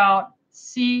thoughts about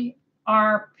CRPS?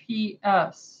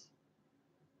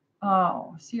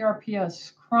 Oh,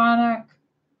 CRPS, chronic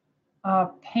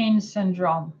pain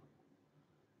syndrome.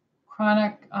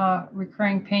 Chronic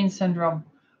recurring pain syndrome.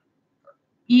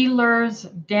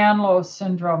 Ehlers-Danlos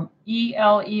syndrome,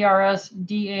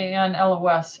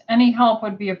 Ehlers-Danlos. Any help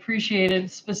would be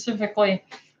appreciated, specifically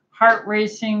heart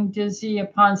racing, dizzy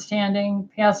upon standing,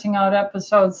 passing out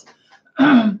episodes,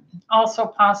 also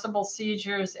possible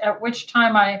seizures, at which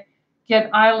time I get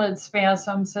eyelid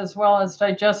spasms as well as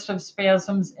digestive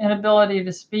spasms, inability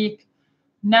to speak,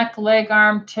 neck, leg,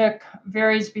 arm, tic,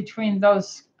 varies between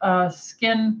those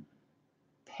skin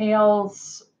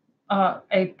pales,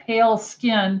 a pale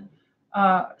skin,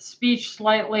 speech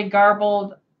slightly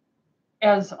garbled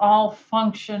as all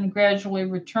function gradually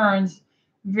returns,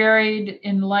 varied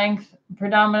in length,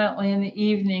 predominantly in the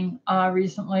evening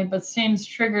recently, but seems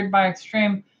triggered by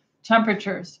extreme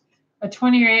temperatures. A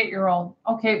 28-year-old.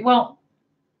 Okay, well,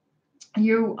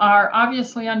 you are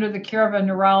obviously under the care of a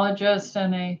neurologist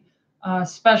and a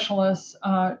specialist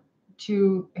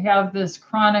to have this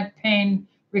chronic pain,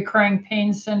 recurring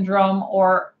pain syndrome,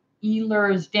 or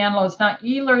Ehlers-Danlos. Now,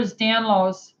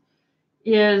 Ehlers-Danlos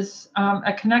is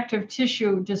a connective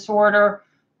tissue disorder,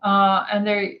 and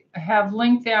they have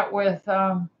linked that with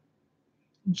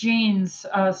genes,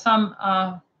 some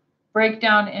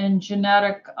breakdown in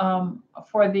genetic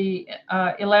for the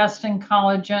elastin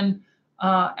collagen,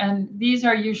 and these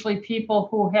are usually people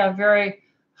who have very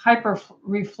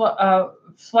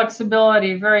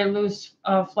flexibility, very loose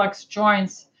flex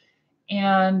joints,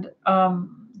 and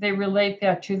they relate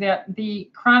that to that. The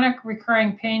chronic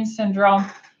recurring pain syndrome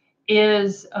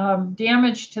is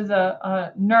damage to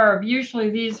the nerve. Usually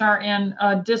these are in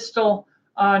distal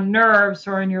nerves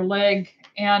or in your leg,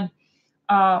 and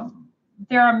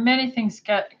there are many things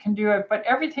that can do it, but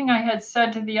everything I had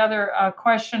said to the other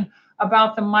question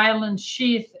about the myelin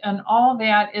sheath and all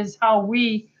that is how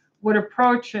we would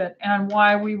approach it, and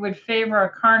why we would favor a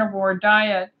carnivore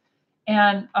diet,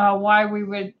 and why we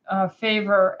would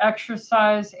favor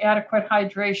exercise, adequate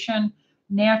hydration.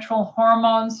 Natural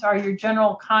hormones are your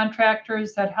general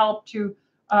contractors that help to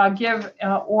give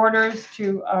orders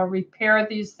to repair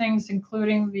these things,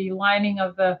 including the lining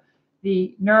of the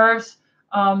nerves.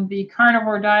 The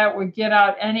carnivore diet would get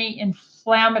out any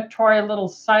inflammatory little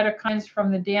cytokines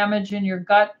from the damage in your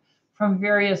gut from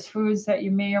various foods that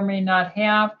you may or may not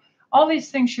have. All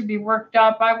these things should be worked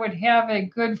up. I would have a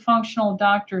good functional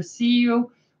doctor see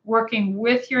you, working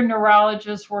with your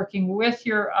neurologist, working with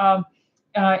your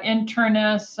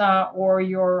internist or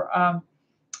your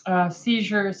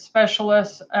seizure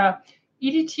specialist.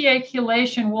 EDTA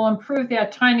chelation will improve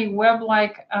that tiny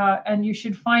web-like, and you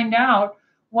should find out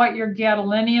what your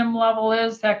gadolinium level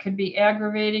is. That could be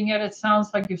aggravating it. It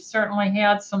sounds like you've certainly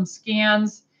had some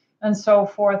scans and so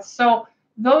forth. So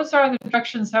those are the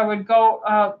directions I would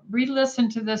go. Re-listen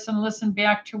to this and listen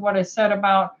back to what I said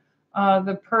about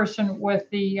the person with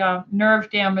the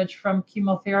nerve damage from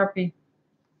chemotherapy.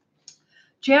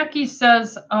 Jackie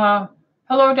says,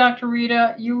 hello, Dr.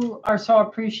 Rita. You are so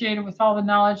appreciated with all the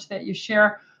knowledge that you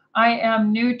share. I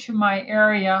am new to my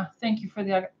area. Thank you for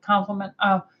that compliment.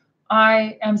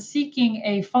 I am seeking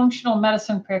a functional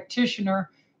medicine practitioner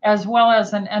as well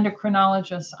as an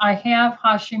endocrinologist. I have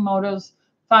Hashimoto's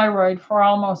thyroid for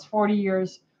almost 40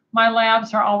 years. My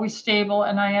labs are always stable,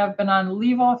 and I have been on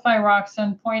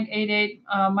levothyroxine 0.88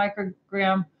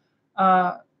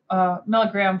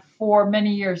 milligram for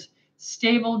many years.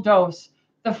 Stable dose.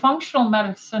 The functional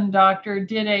medicine doctor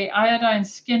did a iodine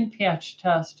skin patch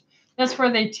test. That's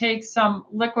where they take some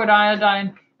liquid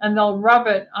iodine and they'll rub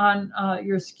it on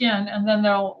your skin, and then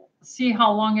they'll see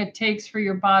how long it takes for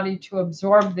your body to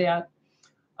absorb that.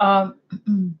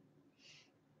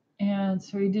 And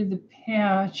so he did the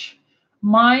patch.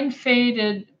 Mine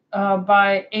faded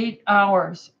by 8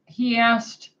 hours. He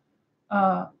asked,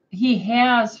 he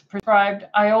has prescribed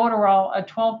iodoral, a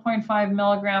 12.5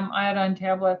 milligram iodine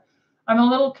tablet. I'm a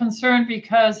little concerned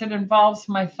because it involves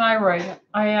my thyroid.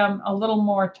 I am a little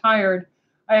more tired.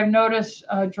 I have noticed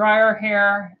drier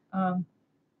hair,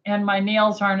 and my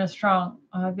nails aren't as strong.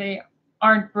 They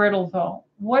aren't brittle, though.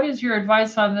 What is your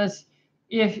advice on this,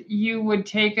 if you would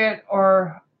take it,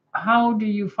 or how do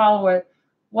you follow it?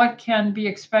 What can be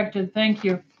expected? Thank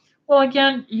you. Well,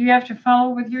 again, you have to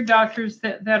follow with your doctors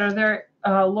that are there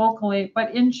locally.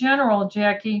 But in general,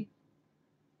 Jackie,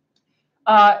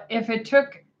 if it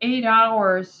took 8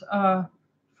 hours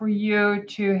for you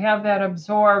to have that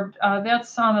absorbed,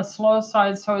 that's on the slow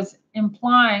side. So it's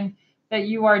implying that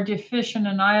you are deficient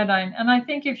in iodine. And I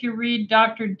think if you read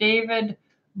Dr. David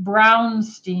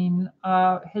Brownstein,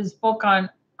 his book on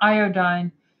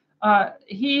iodine,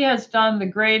 he has done the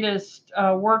greatest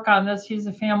work on this. He's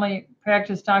a family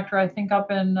practice doctor, I think, up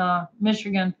in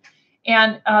Michigan.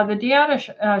 And the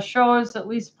data shows, at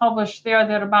least published there,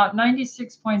 that about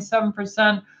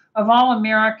 96.7% of all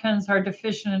Americans are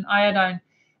deficient in iodine.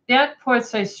 That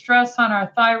puts a stress on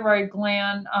our thyroid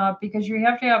gland because you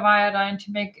have to have iodine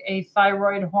to make a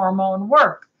thyroid hormone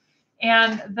work.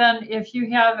 And then if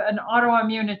you have an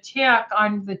autoimmune attack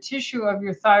on the tissue of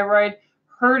your thyroid,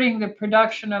 hurting the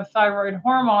production of thyroid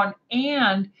hormone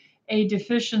and a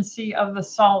deficiency of the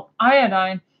salt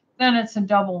iodine, then it's a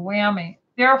double whammy.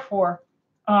 Therefore,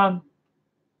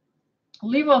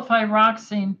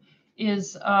 levothyroxine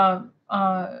is a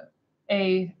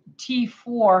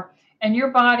T4, and your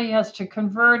body has to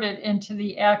convert it into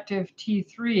the active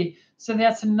T3. So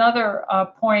that's another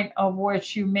point of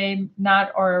which you may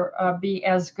not or be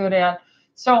as good at.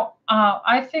 So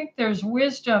I think there's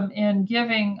wisdom in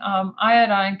giving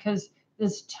iodine, because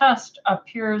this test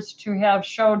appears to have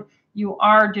showed you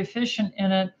are deficient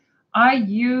in it. I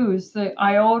use the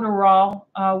iodoral,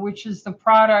 which is the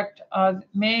product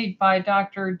made by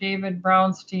Dr. David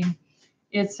Brownstein.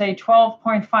 It's a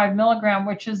 12.5 milligram,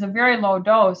 which is a very low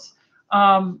dose.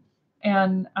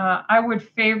 And I would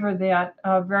favor that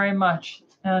very much.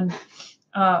 And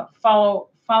follow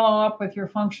up with your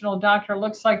functional doctor.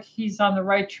 Looks like he's on the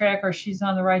right track, or she's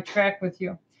on the right track with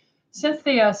you.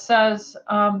 Cynthia says,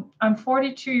 I'm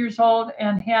 42 years old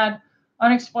and had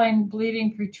unexplained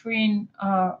bleeding between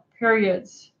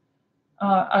periods.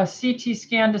 A CT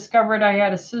scan discovered I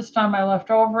had a cyst on my left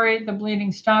ovary. The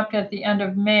bleeding stopped at the end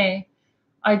of May.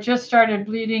 I just started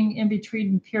bleeding in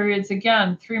between periods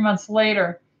again 3 months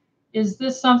later. Is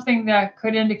this something that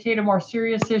could indicate a more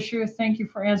serious issue? Thank you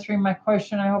for answering my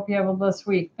question. I hope you have a blessed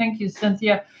week. Thank you,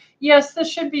 Cynthia. Yes, this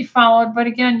should be followed. But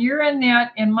again, you're in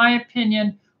that, in my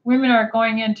opinion, women are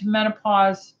going into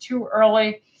menopause too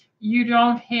early. You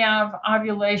don't have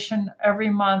ovulation every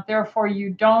month. Therefore,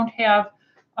 you don't have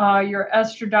your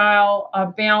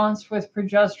estradiol balanced with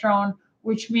progesterone,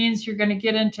 which means you're going to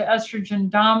get into estrogen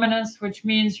dominance, which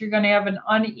means you're going to have an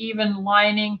uneven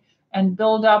lining and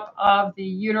buildup of the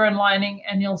uterine lining,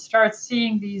 and you'll start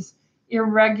seeing these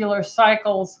irregular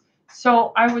cycles.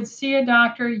 So I would see a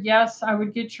doctor. Yes, I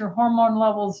would get your hormone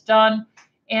levels done,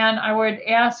 and I would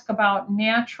ask about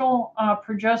natural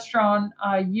progesterone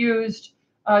used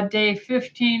day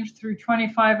 15 through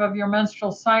 25 of your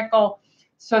menstrual cycle.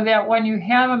 so that when you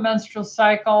have a menstrual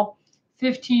cycle,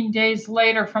 15 days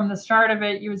later from the start of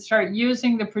it, you would start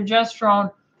using the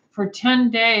progesterone for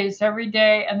 10 days every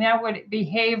day, and that would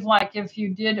behave like if you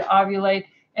did ovulate,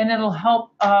 and it'll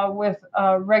help with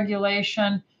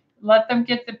regulation. Let them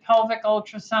get the pelvic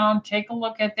ultrasound, take a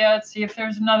look at that, see if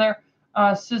there's another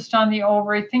cyst on the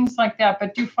ovary, things like that,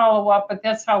 but do follow up, but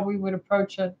that's how we would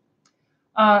approach it.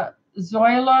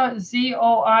 Zoila,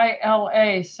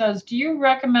 Zoila, says, do you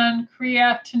recommend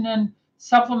creatinine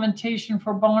supplementation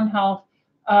for bone health,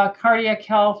 cardiac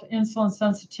health, insulin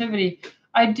sensitivity?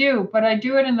 I do, but I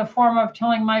do it in the form of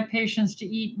telling my patients to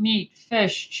eat meat,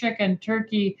 fish, chicken,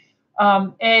 turkey,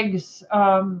 eggs,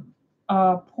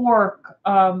 pork,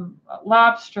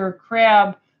 lobster,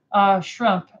 crab,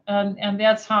 shrimp. And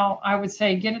that's how I would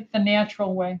say get it the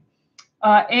natural way.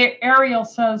 Ariel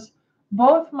says,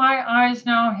 both my eyes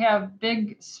now have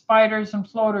big spiders and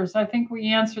floaters. I think we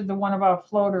answered the one about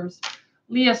floaters.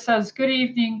 Leah says, good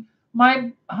evening.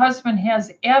 My husband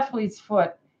has athlete's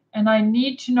foot, and I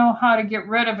need to know how to get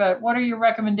rid of it. What are your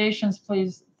recommendations,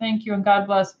 please? Thank you, and God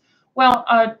bless. Well,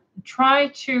 try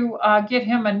to get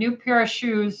him a new pair of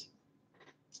shoes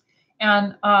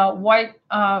and white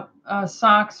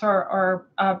socks or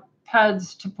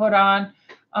pads to put on,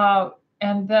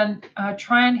 and then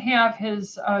try and have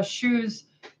his shoes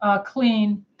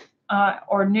clean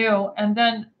or new, and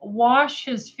then wash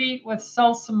his feet with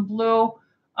Selsun Blue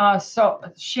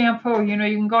shampoo. You know,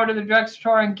 you can go to the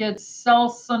drugstore and get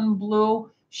Selsun Blue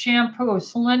shampoo.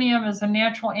 Selenium is a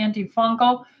natural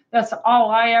antifungal. That's all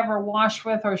I ever wash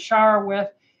with or shower with.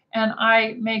 And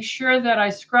I make sure that I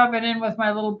scrub it in with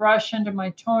my little brush into my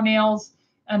toenails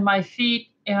and my feet.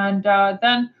 And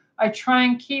then I try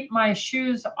and keep my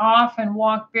shoes off and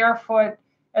walk barefoot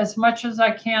as much as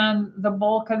I can the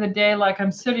bulk of the day. Like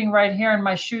I'm sitting right here and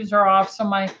my shoes are off, so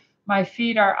my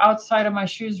feet are outside of my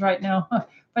shoes right now.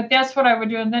 But that's what I would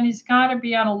do. And then he's got to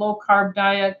be on a low-carb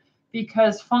diet,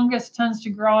 because fungus tends to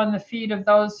grow in the feet of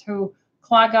those who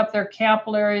clog up their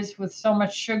capillaries with so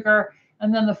much sugar,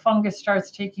 and then the fungus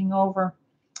starts taking over.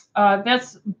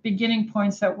 That's beginning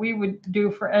points that we would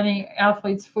do for any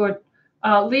athlete's foot.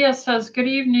 Leah says, good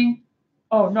evening.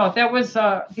 Oh, no, that was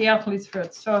the athlete's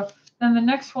foot. So then the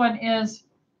next one is,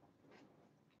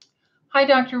 hi,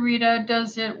 Dr. Rita,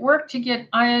 does it work to get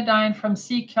iodine from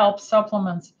sea kelp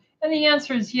supplements? And the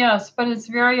answer is yes, but it's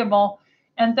variable.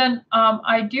 And then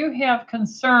I do have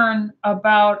concern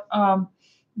about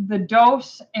the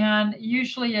dose, and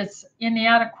usually it's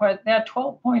inadequate. That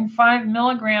 12.5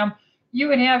 milligram, you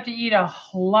would have to eat a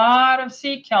lot of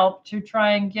sea kelp to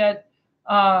try and get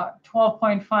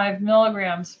 12.5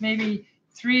 milligrams, maybe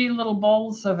 3 little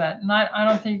bowls of it. And I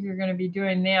don't think you're going to be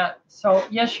doing that. So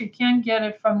yes, you can get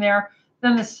it from there.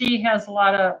 Then the sea has a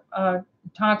lot of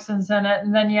toxins in it,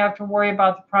 and then you have to worry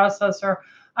about the processor.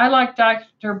 I like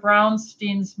Dr.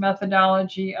 Brownstein's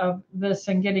methodology of this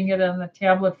and getting it in the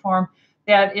tablet form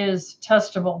that is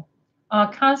testable.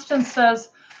 Constance says,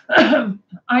 I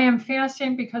am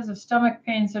fasting because of stomach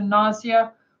pains and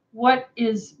nausea. What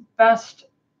is best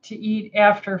to eat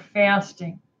after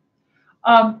fasting?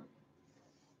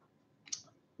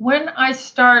 When I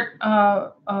start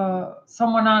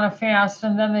someone on a fast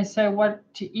and then they say what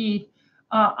to eat,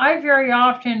 I very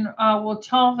often will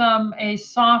tell them a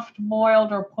soft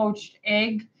boiled or poached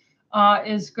egg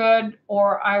is good,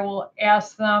 or I will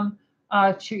ask them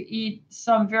to eat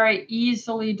some very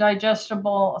easily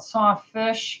digestible soft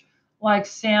fish like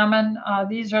salmon.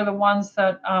 These are the ones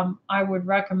that I would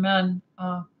recommend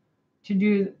to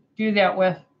do that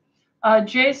with.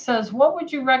 Jay says, what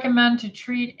would you recommend to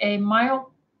treat a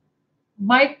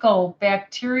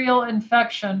mycobacterial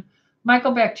infection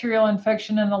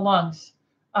in the lungs?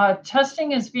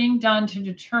 Testing is being done to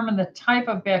determine the type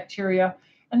of bacteria,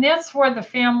 and that's where the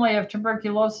family of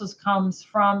tuberculosis comes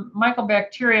from.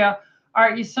 Mycobacteria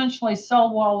are essentially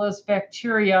cell wall-less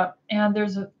bacteria, and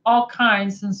there's all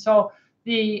kinds. And so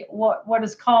the what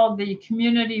is called the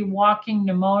community walking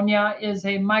pneumonia is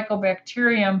a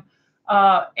mycobacterium,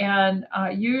 and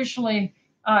usually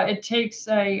it takes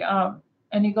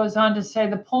and he goes on to say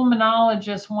the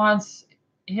pulmonologist wants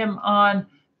him on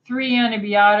 3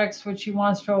 antibiotics, which he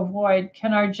wants to avoid.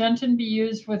 Can Argentin be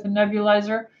used with a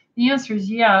nebulizer? The answer is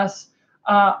yes.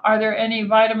 Are there any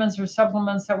vitamins or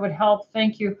supplements that would help?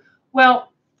 Thank you.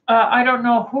 Well, I don't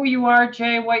know who you are,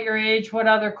 Jay, what your age, what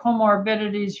other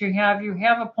comorbidities you have. You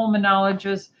have a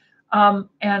pulmonologist,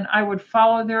 and I would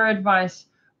follow their advice.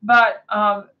 But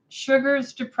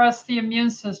sugars depress the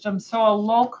immune system, so a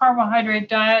low carbohydrate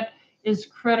diet is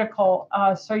critical,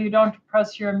 so you don't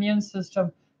depress your immune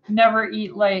system. Never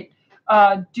eat late.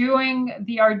 Doing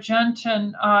the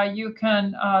Argentin, you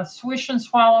can swish and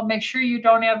swallow. Make sure you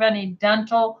don't have any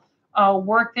dental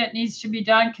work that needs to be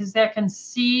done, because that can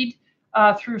seed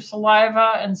through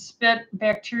saliva and spit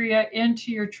bacteria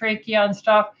into your trachea and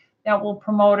stuff that will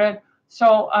promote it.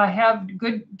 So have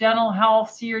good dental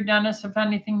health. See your dentist if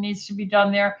anything needs to be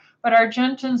done there. But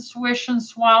Argentin swish and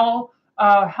swallow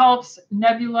helps.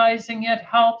 Nebulizing it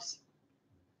helps.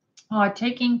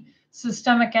 Taking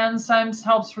systemic enzymes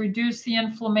helps reduce the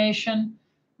inflammation.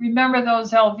 Remember,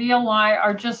 those alveoli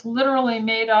are just literally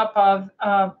made up of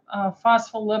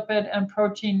phospholipid and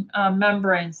protein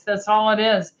membranes. That's all it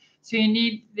is. So you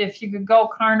need, if you could go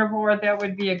carnivore, that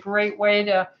would be a great way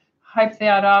to hype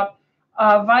that up.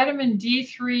 Vitamin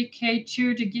D3,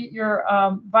 K2 to get your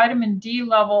vitamin D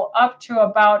level up to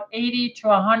about 80 to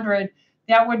 100.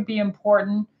 That would be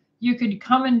important. You could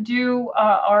come and do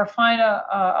or find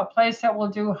a place that will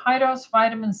do high dose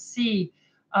vitamin C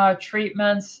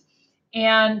treatments.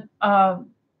 And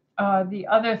the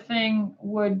other thing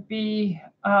would be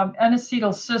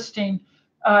N-acetylcysteine.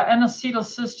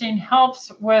 N-acetylcysteine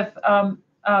helps with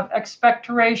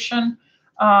expectoration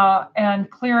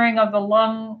and clearing of the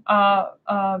lung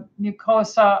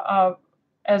mucosa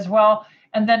as well.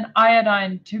 And then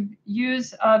iodine, to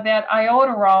use that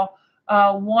iodoral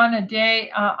 1 a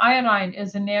day. Iodine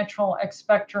is a natural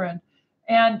expectorant.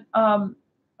 And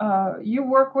you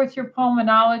work with your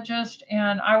pulmonologist,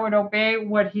 and I would obey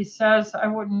what he says. I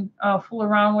wouldn't fool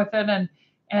around with it,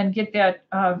 and get that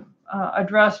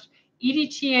addressed.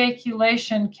 EDTA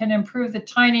chelation can improve the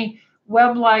tiny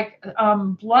web-like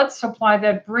blood supply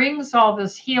that brings all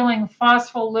this healing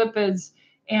phospholipids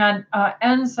and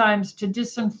enzymes to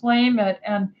disinflame it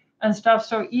and stuff.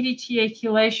 So EDTA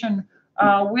chelation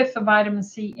with the vitamin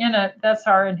C in it, that's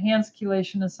our enhanced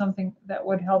chelation, is something that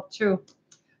would help too.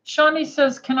 Shawnee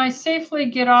says, can I safely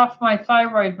get off my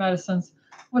thyroid medicines?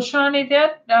 Well, Shawnee,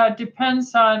 that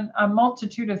depends on a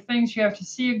multitude of things. You have to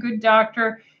see a good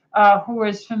doctor who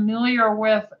is familiar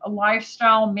with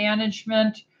lifestyle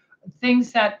management,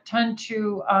 things that tend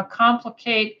to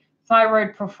complicate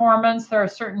thyroid performance. There are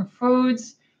certain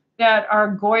foods that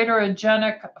are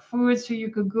goiterogenic foods, so you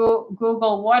could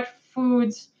Google what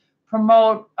foods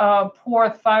promote poor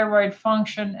thyroid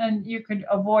function, and you could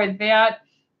avoid that.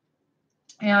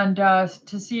 And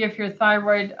to see if your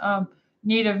thyroid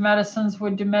need of medicines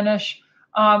would diminish.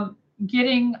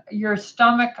 Getting your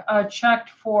stomach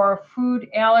checked for food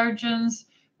allergens,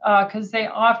 because they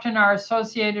often are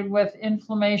associated with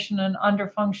inflammation and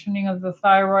underfunctioning of the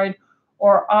thyroid,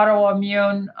 or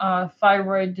autoimmune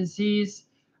thyroid disease.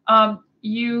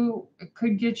 You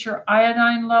could get your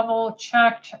iodine level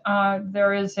checked.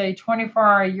 There is a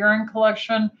 24-hour urine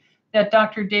collection that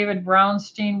Dr. David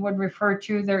Brownstein would refer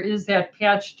to. There is that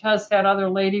patch test that other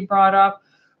lady brought up.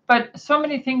 But so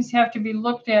many things have to be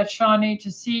looked at, Shawnee,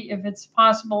 to see if it's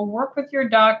possible. Work with your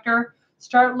doctor.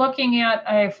 Start looking at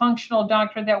a functional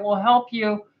doctor that will help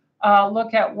you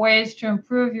look at ways to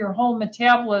improve your whole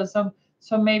metabolism,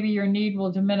 so maybe your need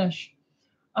will diminish.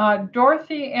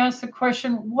 Dorothy asked the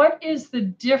question, what is the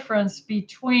difference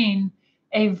between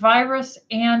a virus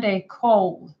and a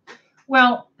cold?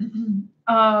 Well,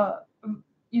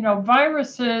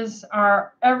 viruses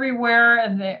are everywhere,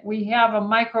 and we have a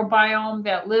microbiome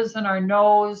that lives in our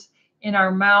nose, in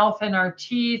our mouth, and our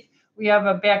teeth. We have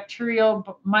a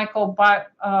bacterial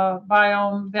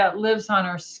microbiome that lives on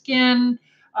our skin,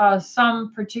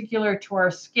 some particular to our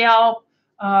scalp,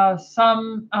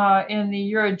 some in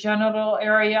the urogenital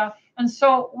area. And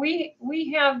so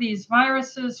we have these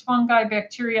viruses, fungi,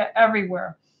 bacteria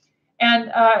everywhere.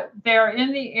 And they're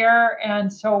in the air,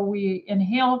 and so we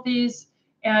inhale these.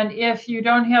 And if you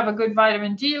don't have a good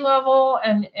vitamin D level,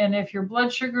 and if your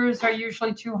blood sugars are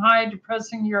usually too high,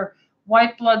 depressing your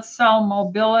white blood cell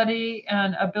mobility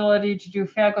and ability to do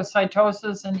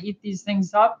phagocytosis and eat these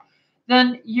things up,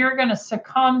 then you're going to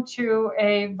succumb to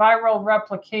a viral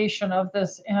replication of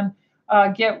this and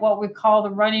get what we call the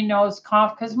runny nose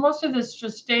cough, because most of this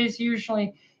just stays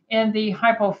usually in the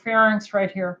hypopharynx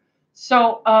right here.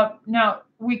 So now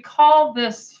we call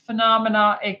this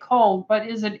phenomena a cold, but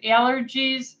is it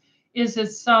allergies? Is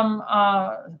it some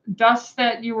dust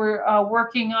that you were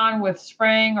working on with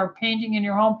spraying or painting in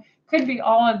your home? Could be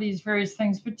all of these various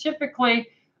things, but typically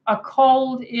a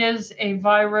cold is a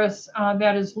virus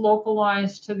that is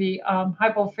localized to the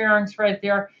hypopharynx right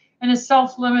there and is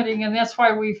self-limiting, and that's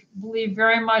why we believe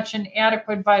very much in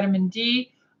adequate vitamin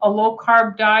D, a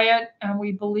low-carb diet, and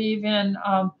we believe in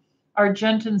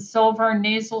Argentin silver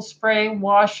nasal spray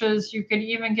washes. You could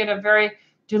even get a very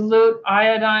dilute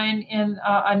iodine in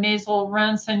a nasal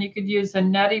rinse, and you could use a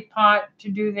neti pot to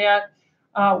do that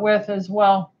with as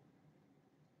well.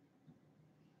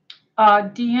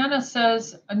 Deanna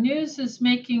says, news is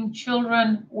making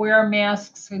children wear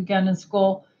masks again in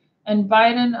school, and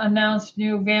Biden announced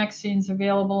new vaccines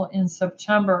available in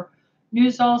September.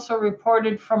 News also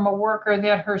reported from a worker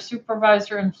that her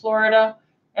supervisor in Florida,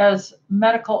 as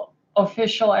medical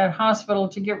official at hospital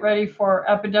to get ready for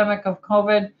epidemic of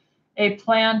COVID, a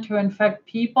plan to infect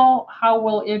people. How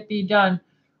will it be done?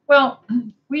 Well,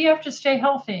 we have to stay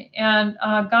healthy, and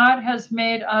God has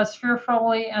made us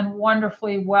fearfully and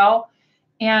wonderfully well.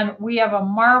 And we have a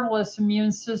marvelous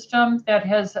immune system that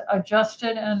has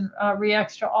adjusted and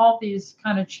reacts to all these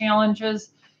kind of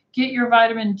challenges. Get your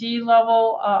vitamin D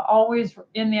level always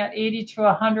in that 80 to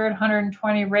 100,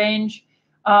 120 range.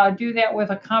 Do that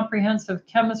with a comprehensive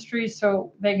chemistry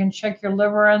so they can check your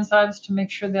liver enzymes to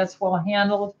make sure that's well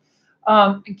handled.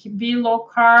 Be low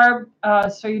carb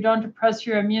so you don't depress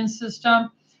your immune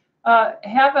system.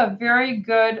 Have a very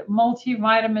good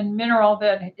multivitamin mineral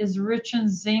that is rich in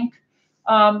zinc,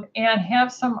 and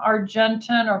have some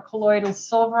argentin or colloidal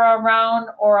silver around,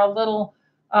 or a little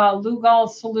Lugol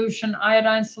solution,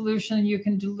 iodine solution you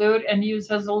can dilute and use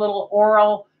as a little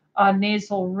oral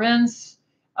nasal rinse.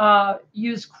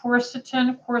 Use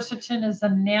quercetin. Quercetin is a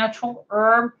natural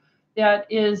herb that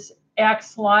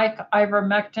acts like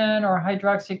ivermectin or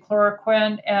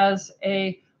hydroxychloroquine as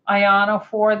a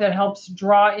ionophore that helps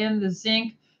draw in the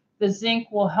zinc. The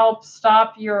zinc will help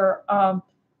stop your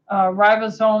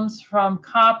ribosomes from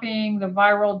copying the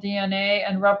viral DNA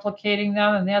and replicating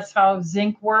them, and that's how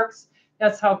zinc works.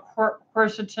 That's how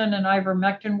quercetin and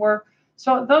ivermectin work.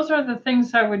 So those are the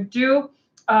things I would do.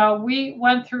 We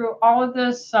went through all of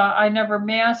this. I never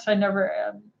masked. I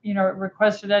never,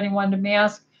 requested anyone to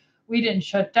mask. We didn't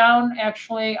shut down.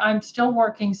 Actually, I'm still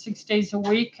working 6 days a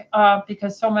week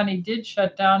because so many did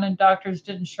shut down and doctors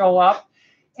didn't show up.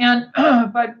 And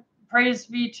but praise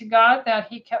be to God that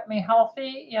He kept me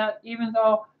healthy. Yet, even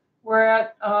though we're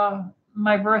at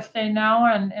my birthday now,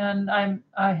 and I'm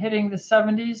hitting the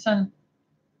 70s,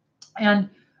 and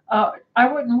I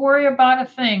wouldn't worry about a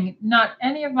thing. Not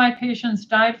any of my patients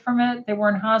died from it. They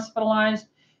weren't hospitalized,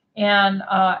 and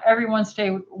everyone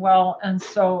stayed well. And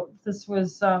so this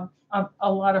was a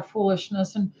lot of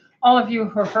foolishness. And all of you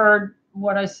who heard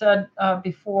what I said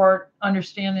before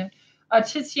understand it.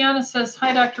 Tiziana says,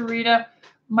 hi, Dr. Rita.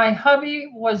 My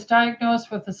hubby was diagnosed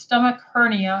with a stomach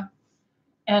hernia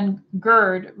and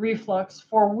GERD reflux,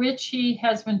 for which he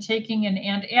has been taking an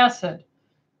antacid.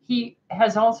 He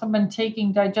has also been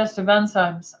taking digestive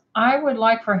enzymes. I would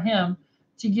like for him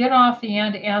to get off the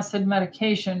antacid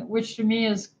medication, which to me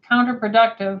is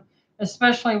counterproductive,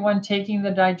 especially when taking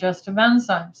the digestive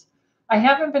enzymes. I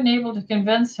haven't been able to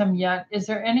convince him yet. Is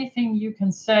there anything you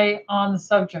can say on the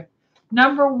subject?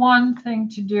 Number one thing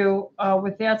to do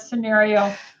with that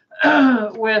scenario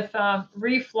with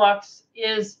reflux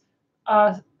is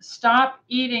stop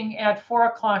eating at 4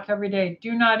 o'clock every day.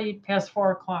 Do not eat past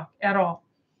 4 o'clock at all.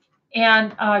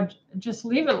 And just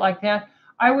leave it like that.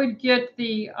 I would get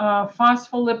the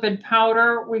phospholipid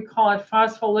powder. We call it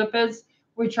phospholipids,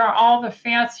 which are all the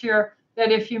fats here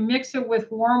that if you mix it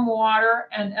with warm water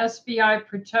and SBI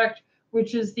Protect,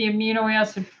 which is the amino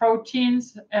acid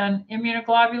proteins and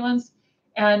immunoglobulins,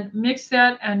 and mix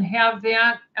that and have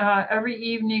that every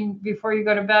evening before you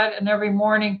go to bed, and every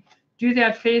morning. Do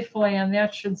that faithfully, and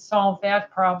that should solve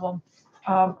that problem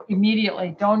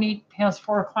immediately. Don't eat past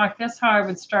 4 o'clock. That's how I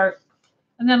would start.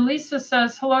 And then Lisa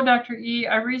says, hello, Dr. E.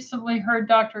 I recently heard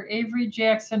Dr. Avery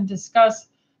Jackson discuss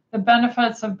the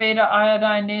benefits of beta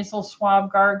iodine nasal swab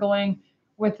gargling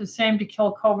with the same to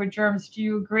kill COVID germs. Do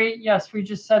you agree? Yes, we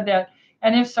just said that.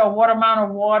 And if so, what amount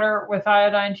of water with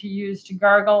iodine to use to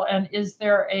gargle? And is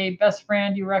there a best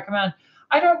brand you recommend?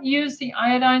 I don't use the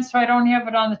iodine, so I don't have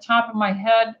it on the top of my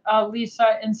head,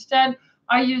 Lisa. Instead,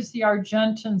 I use the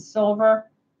argentin silver,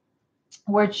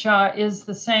 which is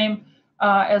the same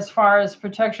as far as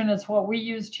protection. It's what we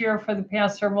used here for the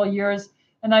past several years,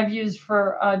 and I've used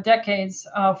for decades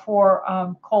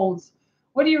for colds.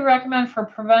 What do you recommend for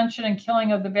prevention and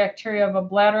killing of the bacteria of a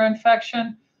bladder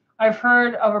infection? I've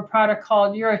heard of a product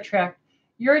called Uritract.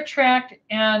 Uritract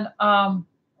and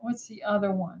what's the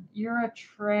other one?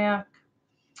 Uritract.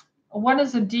 One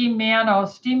is a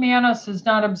D-mannose. D-mannose is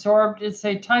not absorbed. It's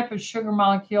a type of sugar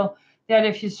molecule that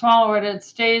if you swallow it, it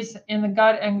stays in the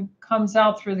gut and comes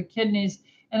out through the kidneys,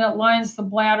 and it lines the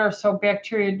bladder so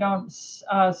bacteria don't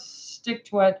stick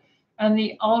to it. And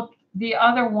the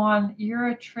other one,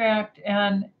 Uritract,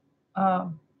 and I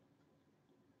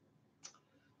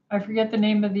forget the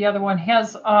name of the other one,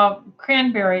 has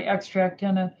cranberry extract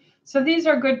in it. So these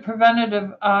are good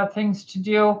preventative things to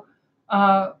do.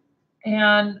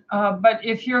 But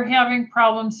if you're having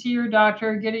problems, see your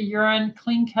doctor, get a urine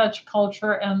clean catch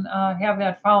culture, and have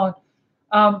that followed.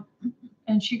 Um,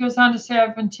 and she goes on to say,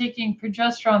 I've been taking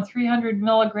progesterone 300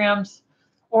 milligrams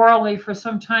orally for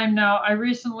some time now. I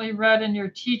recently read in your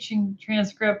teaching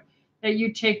transcript that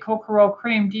you take Kokoro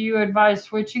cream. Do you advise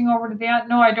switching over to that?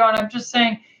 No, I don't. I'm just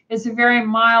saying it's a very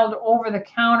mild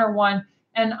over-the-counter one,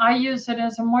 and I use it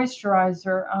as a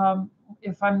moisturizer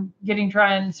if I'm getting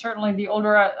dry. And certainly the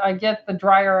older I get, the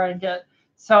drier I get.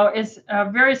 So it's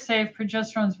very safe.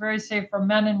 Progesterone is very safe for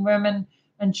men and women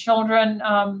and children.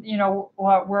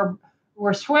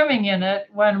 We're swimming in it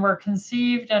when we're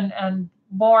conceived and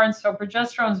born. So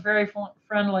progesterone is very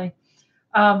friendly.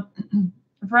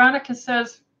 Veronica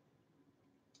says,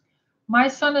 my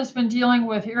son has been dealing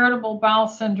with irritable bowel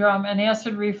syndrome and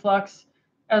acid reflux,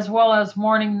 as well as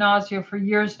morning nausea for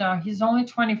years now. He's only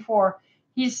 24.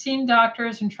 He's seen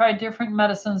doctors and tried different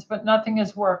medicines, but nothing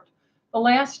has worked. The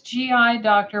last GI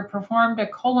doctor performed a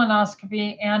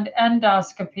colonoscopy and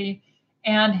endoscopy,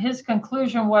 and his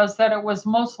conclusion was that it was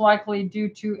most likely due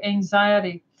to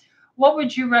anxiety. What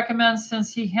would you recommend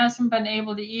since he hasn't been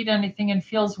able to eat anything and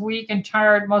feels weak and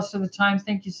tired most of the time?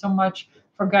 Thank you so much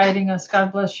for guiding us.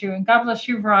 God bless you. And God bless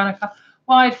you, Veronica.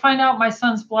 Well, I'd find out my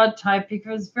son's blood type,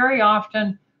 because very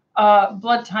often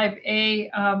blood type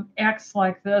A acts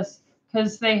like this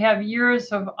because they have years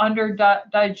of under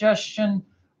digestion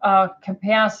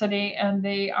capacity, and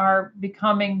they are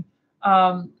becoming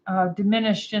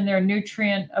diminished in their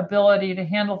nutrient ability to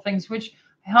handle things, which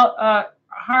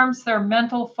harms their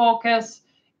mental focus,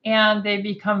 and they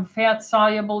become fat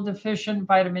soluble deficient,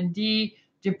 vitamin D,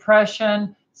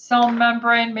 depression. Cell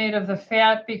membrane made of the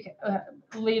fat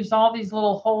leaves all these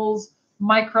little holes,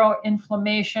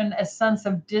 micro-inflammation, a sense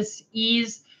of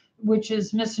dis-ease, which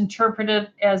is misinterpreted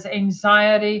as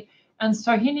anxiety. And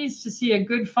so he needs to see a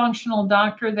good functional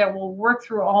doctor that will work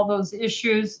through all those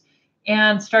issues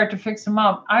and start to fix them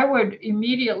up. I would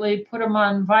immediately put him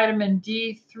on vitamin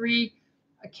D3,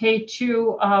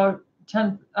 K2,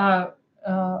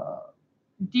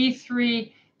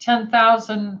 D3,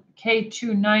 10,000,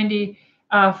 K2, 90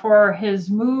 for his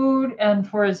mood and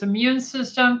for his immune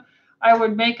system. I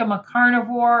would make him a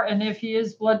carnivore, and if he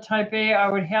is blood type A, I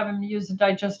would have him use a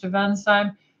digestive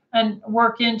enzyme and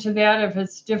work into that if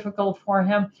it's difficult for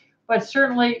him. But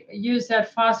certainly use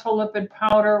that phospholipid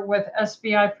powder with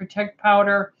SBI Protect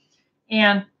powder,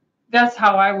 and that's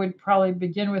how I would probably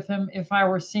begin with him if I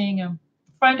were seeing him.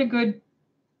 Find a good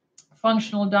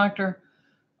functional doctor.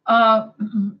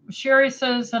 Sherry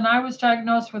says, and I was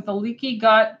diagnosed with a leaky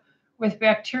gut with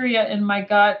bacteria in my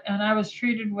gut, and I was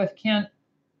treated with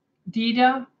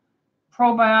candida,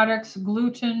 probiotics,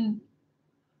 gluten,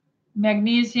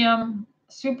 magnesium,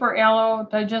 super aloe,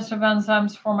 digestive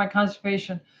enzymes for my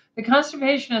constipation. The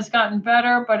constipation has gotten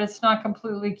better, but it's not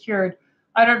completely cured.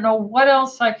 I don't know what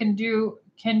else I can do.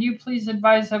 Can you please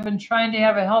advise? I've been trying to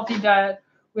have a healthy diet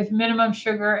with minimum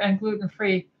sugar and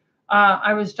gluten-free.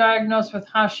 I was diagnosed with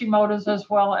Hashimoto's as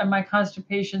well, and my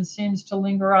constipation seems to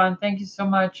linger on. Thank you so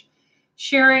much.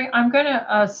 Sherry, I'm going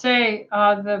to say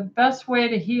the best way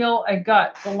to heal a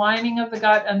gut, the lining of the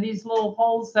gut and these little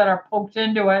holes that are poked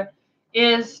into it,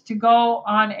 is to go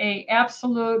on a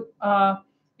absolute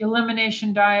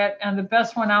elimination diet, and the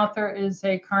best one out there is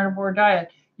a carnivore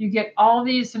diet. You get all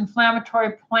these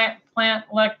inflammatory plant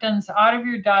lectins out of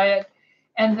your diet,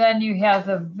 and then you have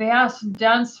the vast,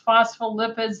 dense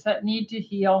phospholipids that need to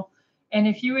heal. And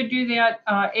if you would do that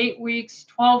 8 weeks,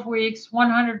 12 weeks,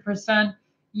 100%,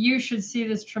 you should see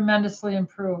this tremendously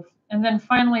improve. And then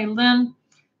finally, Lynn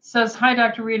says, hi,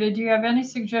 Dr. Rita, do you have any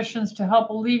suggestions to help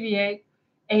alleviate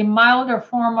a milder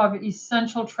form of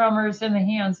essential tremors in the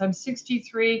hands? I'm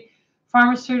 63.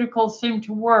 Pharmaceuticals seem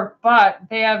to work, but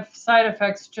they have side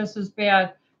effects just as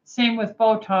bad. Same with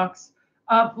Botox.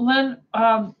 Lynn,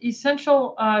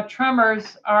 essential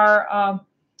tremors are,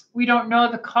 we don't know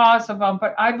the cause of them,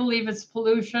 but I believe it's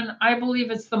pollution. I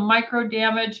believe it's the micro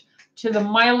damage to the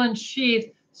myelin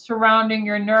sheath surrounding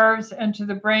your nerves and to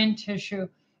the brain tissue.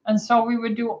 And so we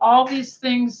would do all these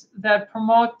things that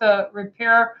promote the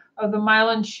repair of the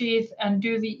myelin sheath and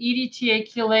do the EDTA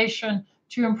chelation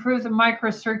to improve the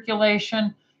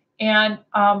microcirculation. And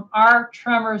our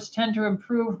tremors tend to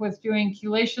improve with doing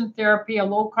chelation therapy, a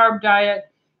low-carb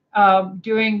diet,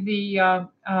 doing the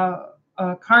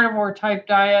carnivore type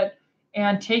diet,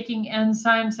 and taking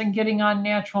enzymes and getting on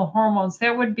natural hormones.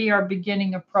 That would be our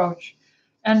beginning approach.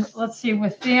 And let's see,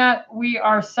 with that, we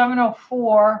are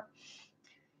 7:04.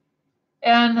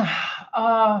 And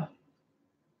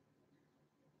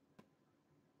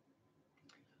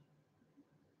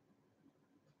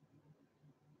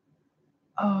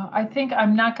I think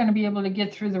I'm not going to be able to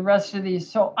get through the rest of these.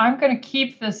 So I'm going to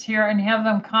keep this here and have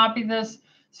them copy this.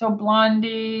 So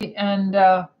Blondie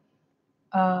and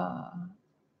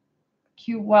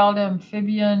Cute Wild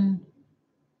Amphibian,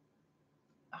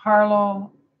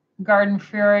 Harlow, Garden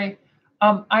Fairy.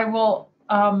 I will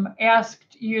ask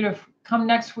you to come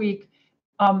next week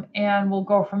and we'll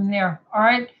go from there. All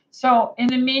right. So in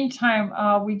the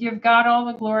meantime, we give God all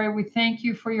the glory. We thank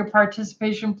you for your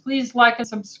participation. Please like and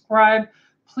subscribe.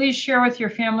 Please share with your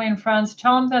family and friends.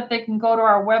 Tell them that they can go to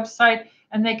our website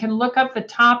and they can look up the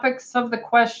topics of the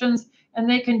questions and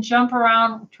they can jump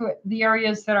around to the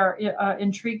areas that are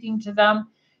intriguing to them.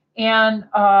 And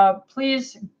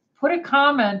please put a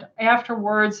comment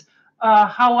afterwards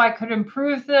how I could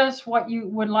improve this, what you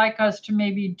would like us to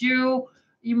maybe do.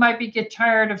 You might get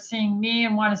tired of seeing me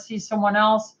and want to see someone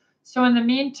else. So in the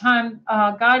meantime,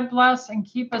 God bless and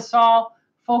keep us all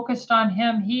focused on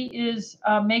him. He is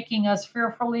making us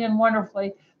fearfully and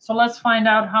wonderfully. So let's find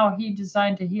out how he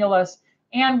designed to heal us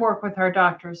and work with our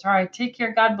doctors. All right, take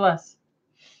care. God bless.